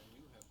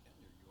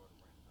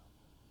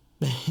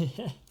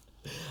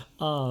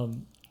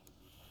and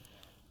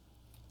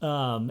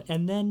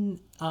then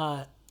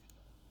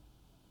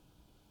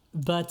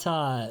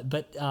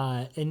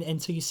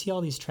And so you see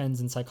all these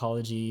trends in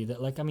psychology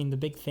that, like, I mean, the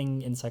big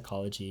thing in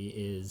psychology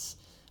is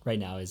right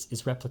now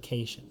is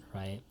replication,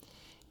 right?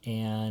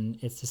 And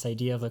it's this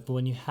idea of like,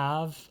 when you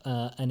have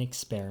an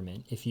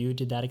experiment, if you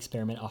did that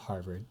experiment at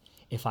Harvard,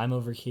 if I'm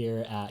over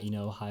here at,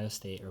 Ohio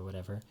State or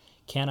whatever,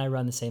 can I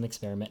run the same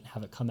experiment and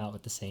have it come out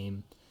with the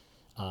same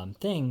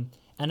thing?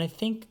 And I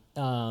think,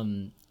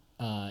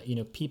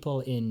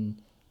 people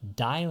in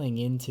dialing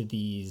into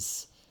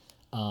these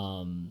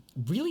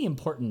really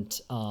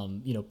important,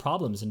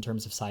 problems in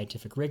terms of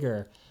scientific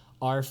rigor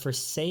are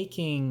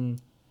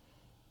forsaking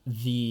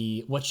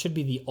what should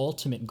be the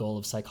ultimate goal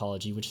of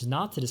psychology, which is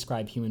not to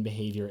describe human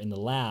behavior in the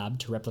lab,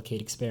 to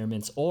replicate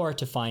experiments, or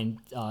to find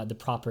the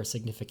proper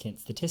significant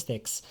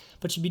statistics,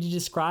 but should be to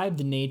describe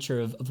the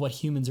nature of what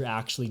humans are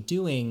actually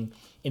doing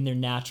in their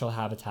natural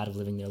habitat of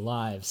living their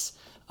lives.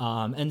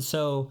 And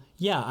so,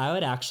 yeah, I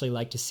would actually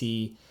like to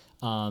see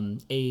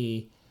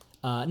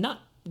not.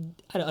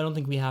 I don't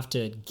think we have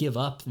to give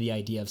up the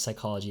idea of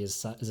psychology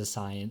as a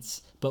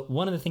science, but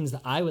one of the things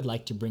that I would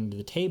like to bring to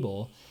the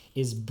table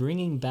is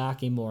bringing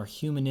back a more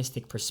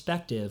humanistic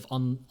perspective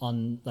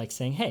on like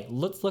saying, hey,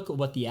 let's look at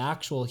what the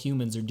actual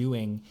humans are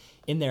doing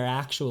in their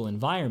actual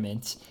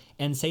environment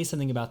and say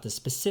something about the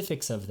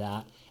specifics of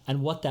that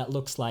and what that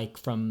looks like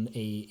from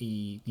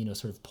a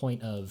sort of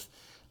point of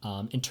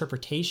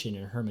interpretation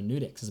and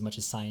hermeneutics, as much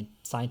as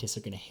scientists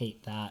are going to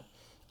hate that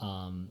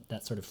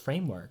sort of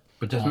framework.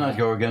 But doesn't that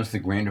go against the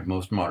grain of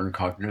most modern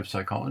cognitive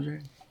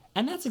psychology?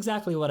 And that's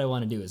exactly what I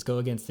want to do, is go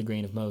against the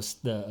grain of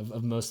most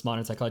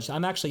modern psychology.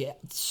 I'm actually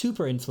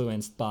super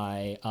influenced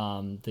by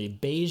the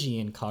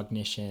Bayesian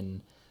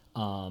cognition,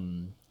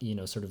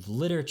 sort of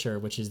literature,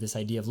 which is this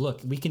idea of, look,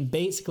 we can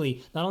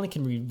basically, not only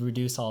can we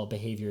reduce all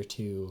behavior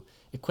to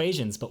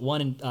equations, but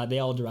they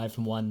all derive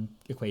from one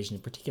equation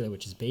in particular,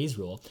 which is Bayes'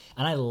 rule.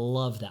 And I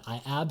love that.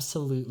 I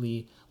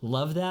absolutely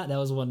love that. That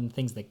was one of the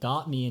things that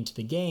got me into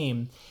the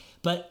game.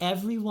 But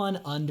everyone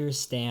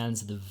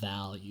understands the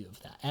value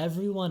of that.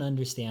 Everyone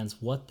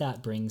understands what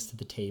that brings to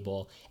the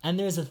table. And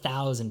there's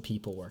 1,000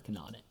 people working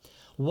on it.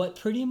 What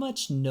pretty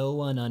much no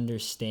one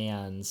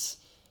understands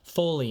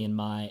fully, in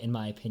my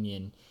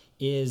opinion,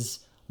 is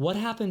what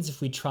happens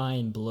if we try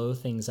and blow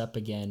things up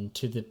again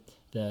to the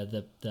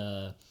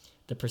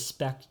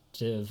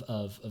perspective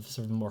of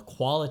sort of a more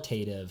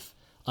qualitative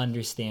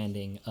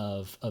understanding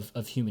of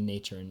human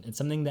nature, and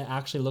something that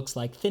actually looks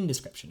like thin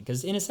description.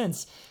 Because in a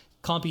sense,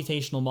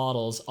 computational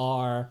models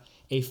are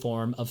a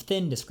form of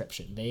thin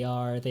description. They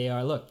are,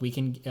 look, we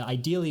can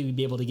ideally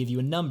be able to give you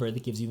a number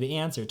that gives you the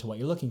answer to what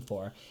you're looking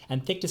for.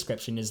 And thick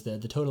description is the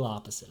total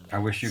opposite of that. I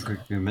wish you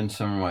could convince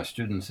some of my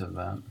students of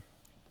that.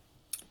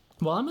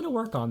 Well, I'm going to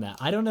work on that.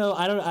 I don't know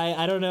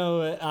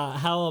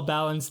how I'll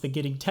balance the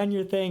getting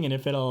tenure thing and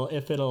if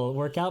it'll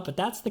work out, but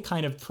that's the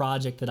kind of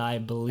project that I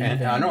believe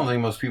in. I don't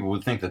think most people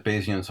would think that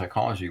Bayesian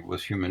psychology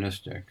was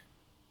humanistic.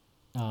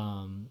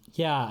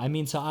 Yeah, I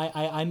mean, so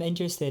I'm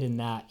interested in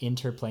that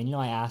interplay.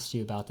 I asked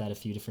you about that a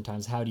few different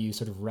times. How do you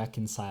sort of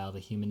reconcile the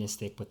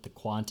humanistic with the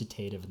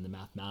quantitative and the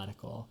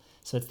mathematical?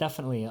 So it's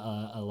definitely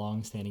a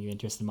long-standing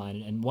interest of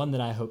mine, and one that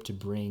I hope to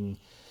bring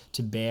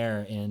to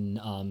bear in,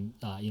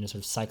 sort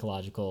of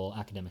psychological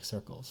academic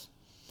circles.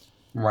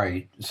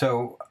 Right.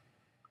 So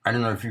I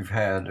don't know if you've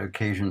had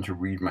occasion to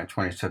read my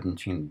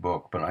 2017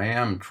 book, but I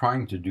am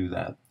trying to do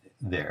that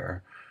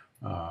there.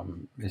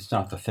 It's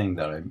not the thing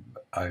that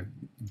I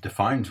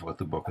defines what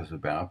the book is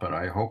about, but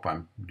I hope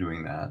I'm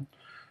doing that.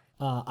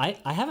 I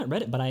haven't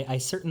read it, but I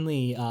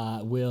certainly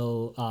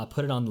will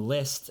put it on the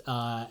list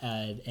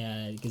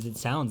because it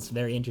sounds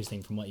very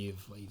interesting from what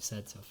you've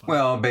said so far.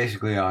 Well,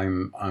 basically,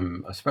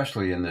 I'm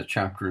especially in the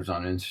chapters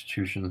on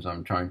institutions,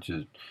 I'm trying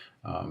to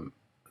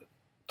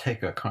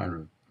take a kind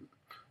of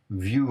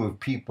view of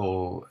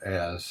people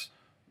as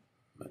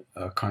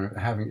kind of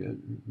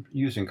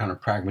using kind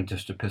of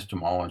pragmatist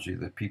epistemology,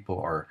 that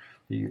people are,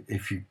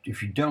 if you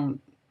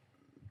don't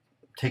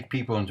take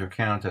people into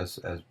account as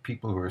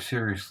people who are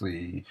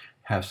seriously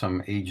have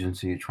some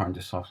agency trying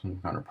to solve some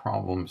kind of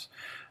problems,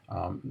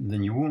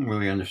 then you won't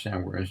really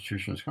understand where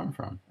institutions come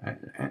from.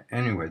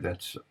 Anyway,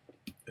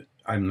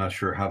 I'm not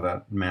sure how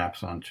that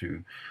maps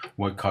onto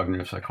what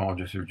cognitive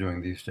psychologists are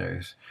doing these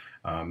days.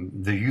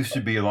 There used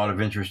to be a lot of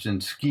interest in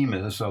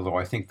schemas, although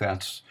I think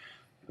that's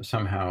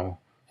somehow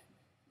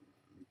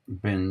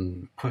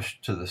been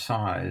pushed to the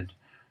side,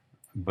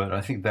 but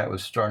I think that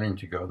was starting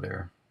to go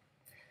there.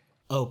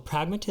 Oh,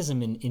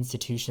 pragmatism in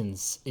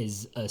institutions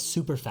is a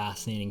super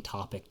fascinating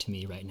topic to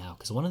me right now,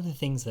 because one of the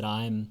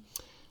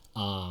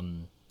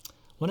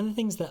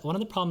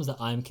problems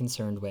that I'm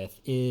concerned with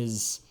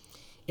is,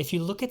 if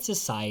you look at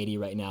society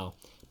right now,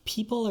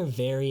 people are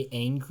very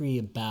angry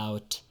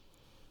about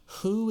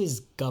who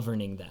is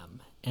governing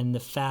them, and the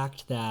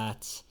fact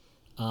that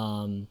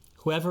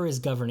whoever is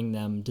governing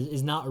them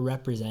is not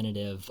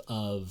representative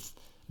of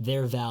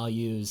their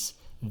values,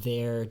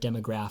 their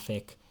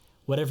demographic,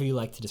 whatever you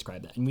like to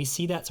describe that. And we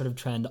see that sort of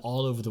trend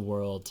all over the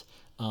world.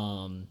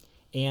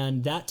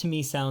 And that to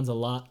me sounds a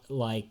lot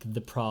like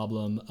the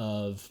problem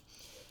of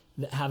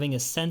having a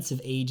sense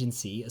of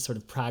agency, a sort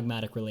of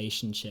pragmatic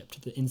relationship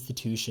to the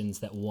institutions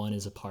that one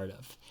is a part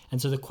of.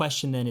 And so the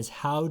question then is,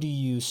 how do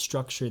you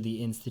structure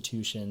the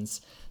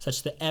institutions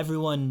such that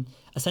everyone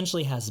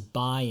essentially has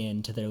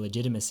buy-in to their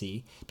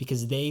legitimacy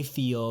because they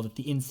feel that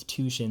the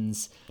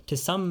institutions, to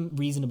some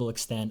reasonable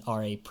extent,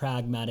 are a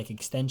pragmatic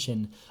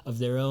extension of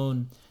their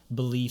own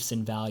beliefs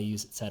and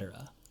values,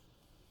 etc.?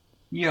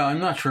 Yeah, I'm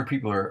not sure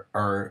people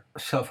are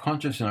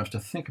self-conscious enough to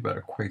think about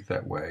it quite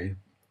that way,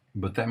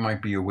 but that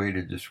might be a way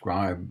to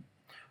describe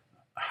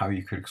how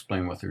you could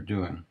explain what they're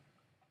doing.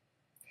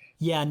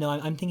 Yeah, no,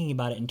 I'm thinking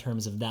about it in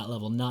terms of that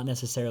level, not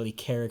necessarily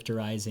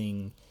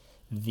characterizing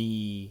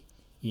the,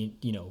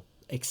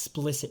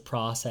 explicit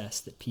process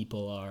that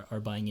people are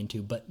buying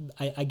into, but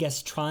I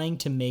guess trying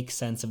to make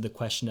sense of the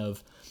question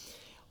of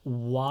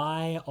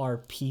why do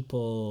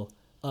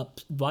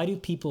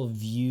people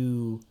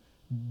view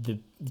the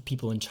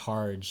people in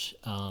charge,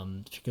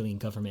 particularly in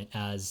government,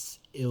 as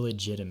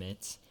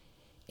illegitimate,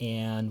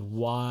 and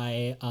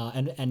why,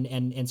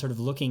 and sort of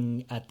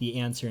looking at the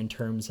answer in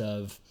terms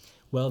of,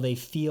 well, they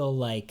feel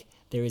like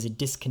there is a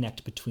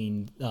disconnect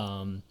between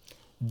the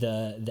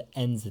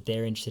ends that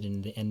they're interested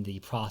in and the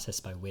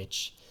process by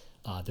which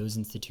those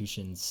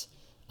institutions,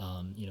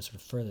 sort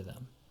of further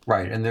them.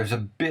 Right, and there's a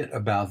bit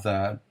about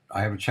that.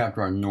 I have a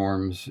chapter on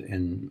norms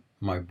in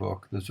my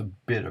book. There's a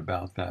bit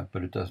about that,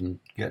 but it doesn't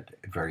get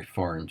very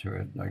far into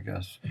it, I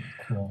guess.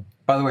 Cool.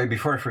 By the way,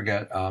 before I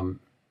forget,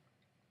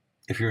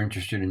 if you're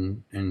interested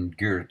in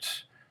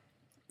Geertz,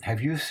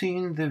 have you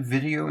seen the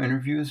video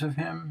interviews of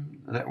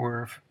him that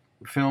were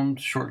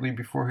filmed shortly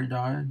before he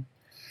died?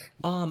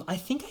 I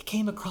think I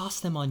came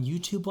across them on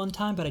YouTube one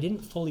time, but I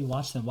didn't fully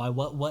watch them. Why?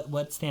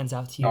 What stands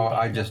out to you? Oh,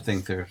 I just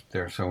think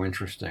they're so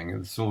interesting.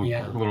 It's a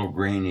little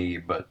grainy,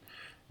 but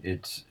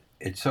it's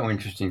so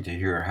interesting to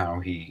hear how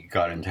he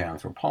got into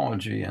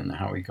anthropology and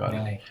how he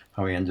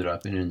ended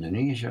up in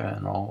Indonesia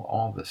and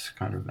all this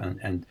kind of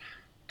and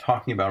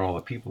talking about all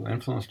the people who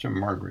influenced him,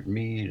 Margaret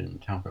Mead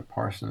and Talcott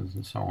Parsons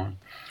and so on.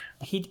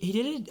 He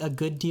did a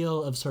good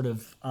deal of sort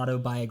of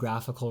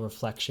autobiographical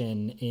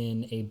reflection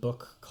in a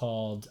book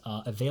called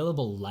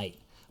Available Light,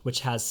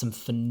 which has some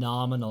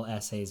phenomenal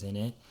essays in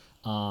it.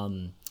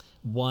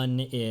 One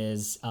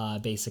is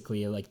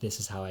basically like, this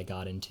is how I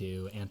got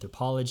into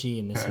anthropology,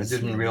 and this is... I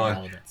didn't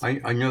realize.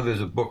 I know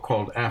there's a book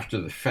called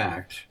After the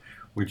Fact,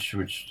 which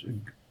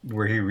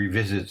where he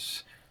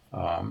revisits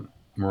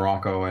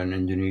Morocco and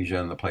Indonesia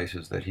and the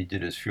places that he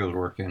did his field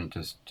work in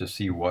to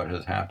see what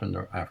has happened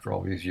after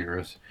all these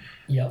years.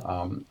 Yep.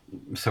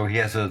 So he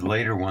has a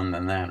later one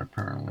than that,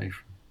 apparently.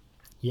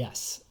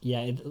 Yes.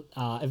 Yeah.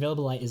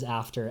 Available Light is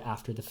after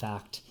the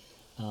fact.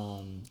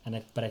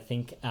 But I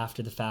think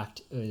After the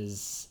Fact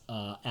is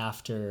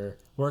after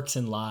Works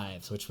and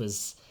Lives, which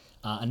was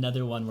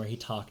another one where he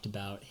talked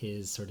about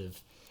his sort of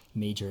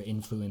major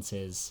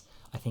influences.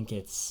 I think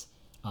it's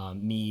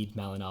Mead,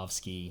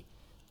 Malinowski,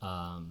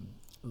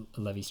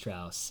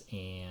 Levi-Strauss,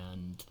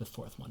 and the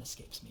fourth one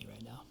escapes me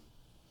right now.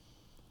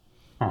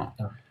 Huh.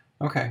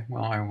 Okay.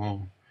 Well, I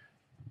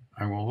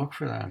will look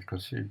for that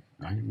because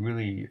not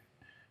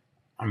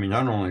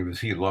only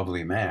was he a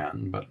lovely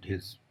man, but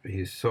his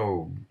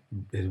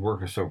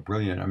work is so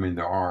brilliant. I mean,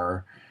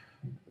 there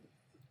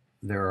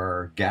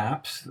are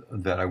gaps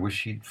that I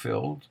wish he'd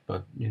filled,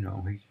 but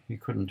he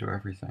couldn't do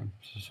everything.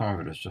 So some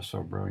of it is just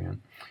so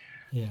brilliant.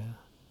 Yeah.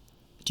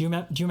 Do you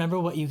remember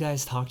what you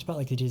guys talked about?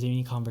 Like, did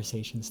any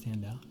conversations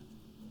stand out?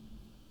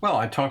 Well,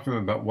 I talked to him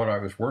about what I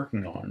was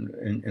working on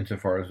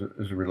insofar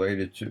as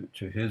related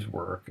to his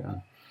work,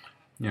 and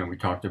we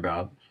talked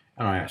about,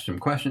 and I asked him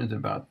questions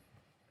about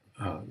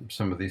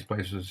some of these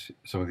places,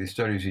 some of these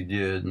studies he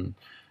did, and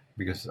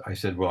because I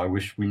said, well, I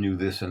wish we knew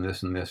this and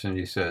this and this, and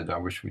he said, I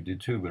wish we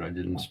did too, but I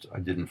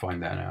didn't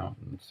find that out.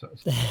 And so,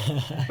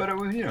 but it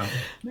was,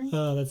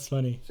 oh, that's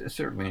funny. It's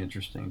certainly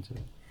interesting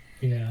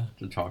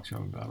to talk to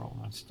him about all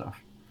that stuff.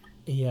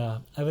 Yeah,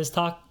 I was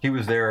He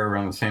was there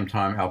around the same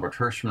time Albert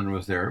Hirschman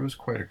was there. It was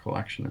quite a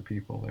collection of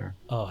people there.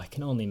 Oh, I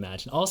can only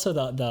imagine. Also,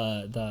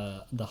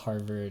 the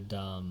Harvard,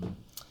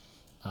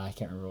 I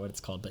can't remember what it's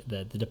called, but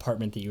the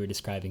department that you were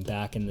describing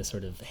back in the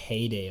sort of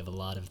heyday of a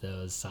lot of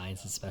those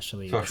sciences,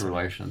 especially social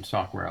relations,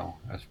 SOCREL,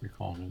 as we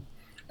called it.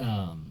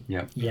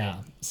 Yep. Yeah.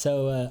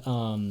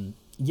 So.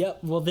 Yeah,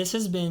 well, this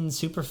has been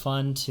super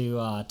fun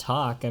to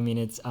talk. I mean,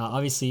 it's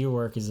obviously your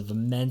work is of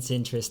immense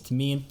interest to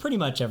me and pretty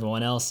much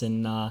everyone else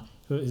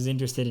who is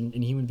interested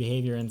in human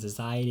behavior and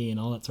society and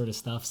all that sort of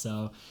stuff.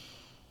 So,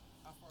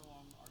 how far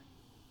along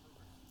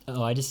are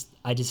you? Oh, I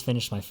just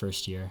finished my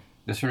first year.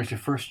 Just finished your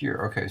first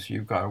year. Okay, so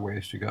you've got a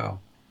ways to go.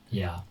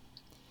 Yeah.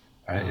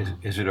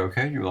 Is it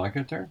okay? You like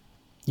it there?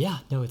 Yeah.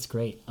 No, it's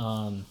great.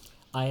 As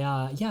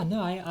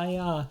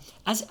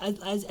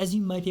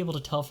you might be able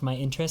to tell from my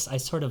interests, I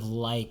sort of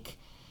like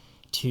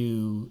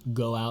to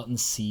go out and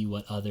see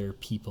what other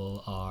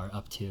people are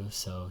up to.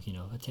 So,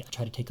 I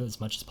try to take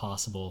as much as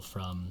possible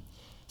from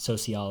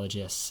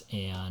sociologists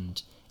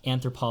and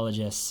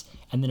anthropologists,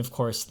 and then of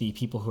course the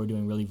people who are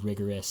doing really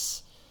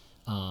rigorous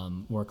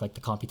work, like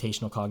the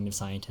computational cognitive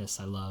scientists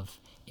I love,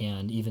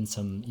 and even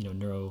some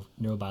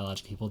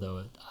neurobiological people,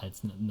 though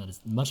it's not as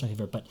much my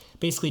favorite, but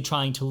basically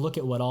trying to look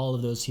at what all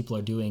of those people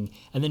are doing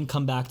and then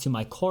come back to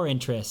my core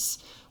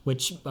interests,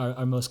 which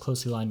are most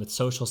closely aligned with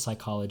social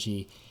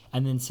psychology,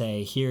 and then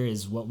say, here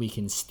is what we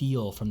can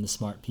steal from the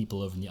smart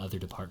people over in the other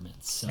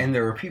departments. So, and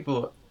there are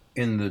people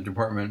in the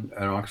department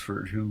at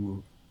Oxford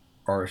who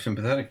are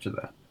sympathetic to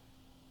that.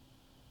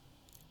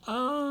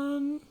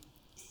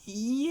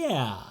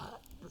 Yeah.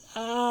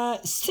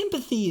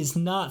 Sympathy is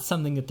not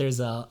something that there's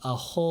a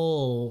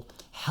whole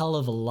hell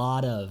of a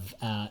lot of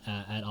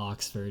at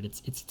Oxford.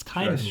 It's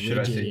kind of rigid. Should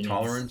I say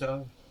tolerant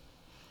of?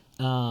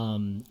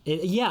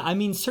 Yeah, I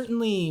mean,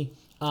 certainly.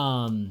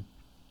 Look,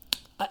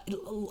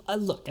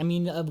 I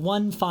mean,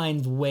 one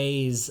finds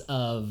ways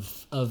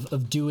of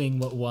doing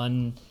what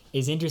one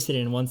is interested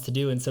in and wants to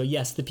do, and so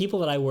yes, the people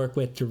that I work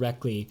with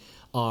directly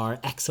are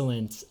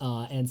excellent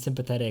and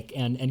sympathetic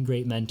and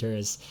great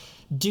mentors.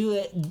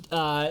 Do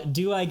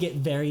I get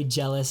very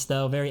jealous,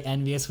 though, very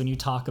envious when you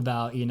talk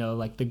about,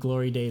 like the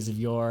glory days of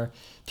your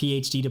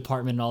PhD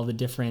department and all the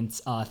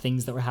different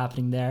things that were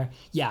happening there?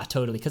 Yeah,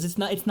 totally. Because it's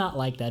not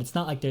like that. It's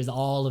not like there's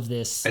all of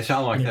this. It's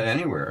not like that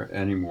anywhere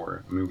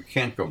anymore. I mean, we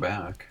can't go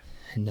back.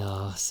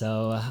 No.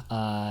 So,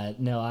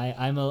 no,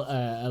 I'm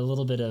a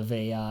little bit of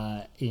a,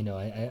 I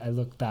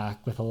look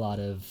back with a lot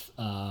of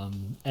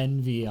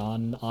envy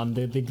on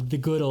the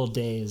good old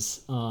days.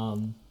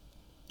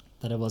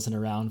 That I wasn't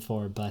around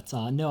for, but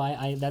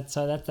no,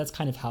 that's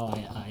kind of how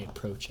I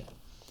approach it.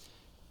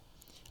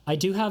 I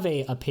do have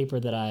a paper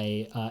that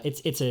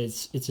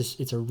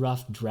it's a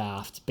rough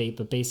draft,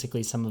 but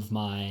basically some of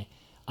my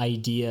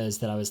ideas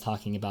that I was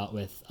talking about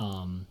with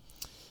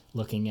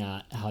looking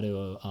at how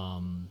to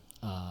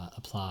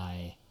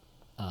apply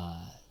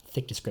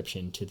thick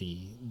description to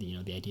the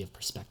idea of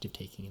perspective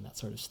taking and that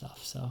sort of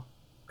stuff. So.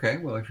 Okay,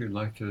 well, if you'd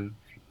like to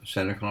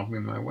send a copy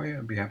my way,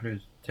 I'd be happy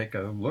to take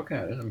a look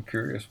at it. I'm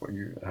curious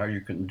how you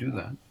can do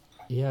that.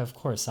 Yeah, of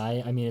course.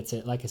 I mean,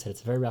 like I said,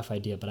 it's a very rough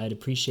idea, but I'd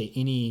appreciate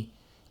any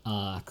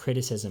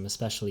criticism,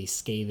 especially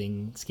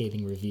scathing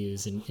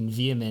reviews and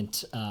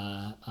vehement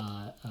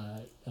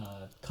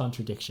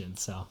contradiction.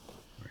 So,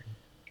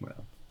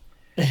 well,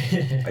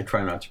 I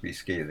try not to be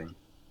scathing.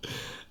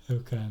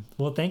 Okay.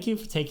 Well, thank you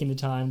for taking the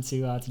time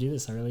to do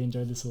this. I really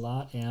enjoyed this a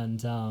lot,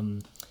 and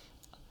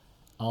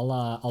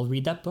I'll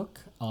read that book.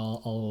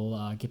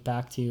 I'll get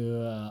back to you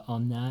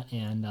on that,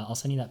 and I'll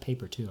send you that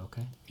paper too.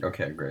 Okay.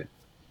 Okay. Great.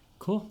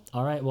 Cool.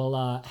 All right.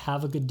 Well,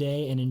 have a good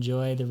day and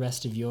enjoy the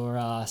rest of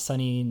your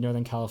sunny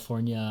Northern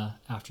California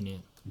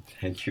afternoon.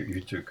 Thank you. You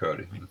too,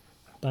 Cody.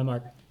 Bye,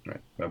 Mark. All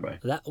right. Bye-bye.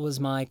 That was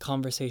my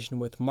conversation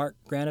with Mark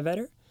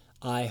Granovetter.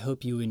 I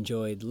hope you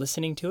enjoyed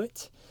listening to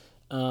it.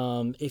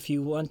 If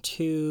you want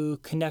to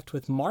connect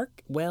with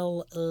Mark,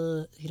 well,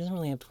 he doesn't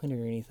really have Twitter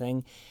or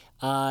anything.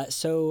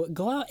 So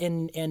go out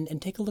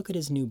and take a look at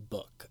his new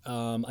book.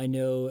 I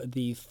know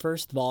the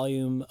first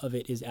volume of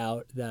it is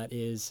out. That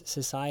is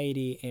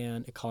Society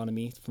and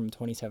Economy from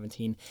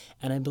 2017.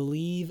 And I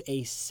believe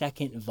a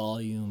second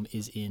volume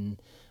is in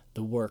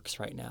the works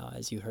right now,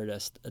 as you heard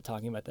us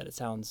talking about that. It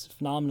sounds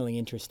phenomenally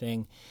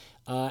interesting.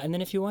 And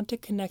then if you want to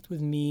connect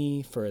with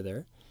me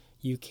further,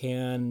 you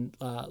can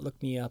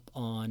look me up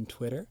on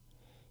Twitter.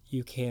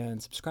 You can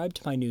subscribe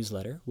to my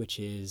newsletter, which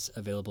is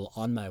available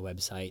on my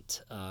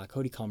website,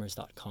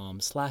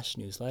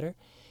 codycommerce.com/newsletter.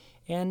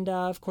 And,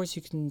 of course,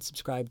 you can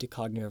subscribe to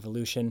Cognitive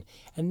Revolution.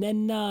 And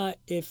then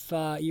if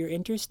you're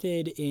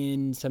interested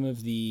in some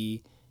of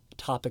the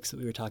topics that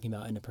we were talking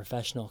about in a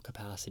professional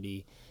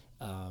capacity,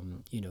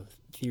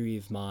 theory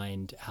of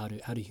mind, how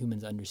do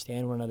humans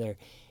understand one another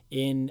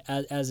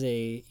as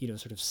a,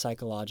 sort of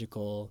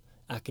psychological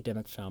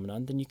academic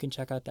phenomenon, then you can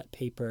check out that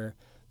paper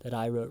that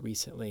I wrote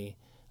recently.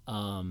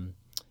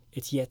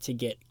 It's yet to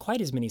get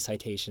quite as many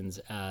citations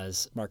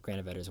as Mark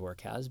Granovetter's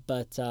work has,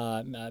 but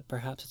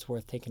perhaps it's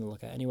worth taking a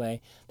look at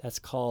anyway. That's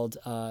called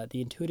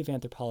The Intuitive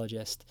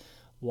Anthropologist,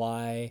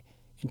 Why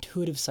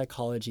Intuitive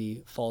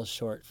Psychology Falls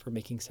Short for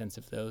Making Sense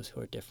of Those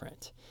Who Are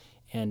Different.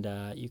 And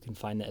you can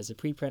find that as a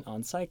preprint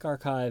on Psych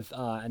Archive,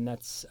 and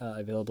that's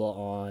available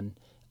on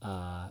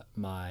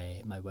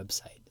my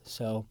website.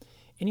 So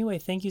anyway,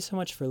 thank you so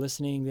much for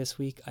listening this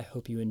week. I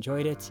hope you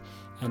enjoyed it,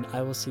 and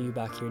I will see you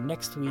back here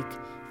next week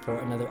for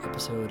another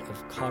episode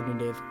of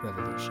Cognitive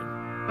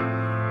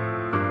Revolution.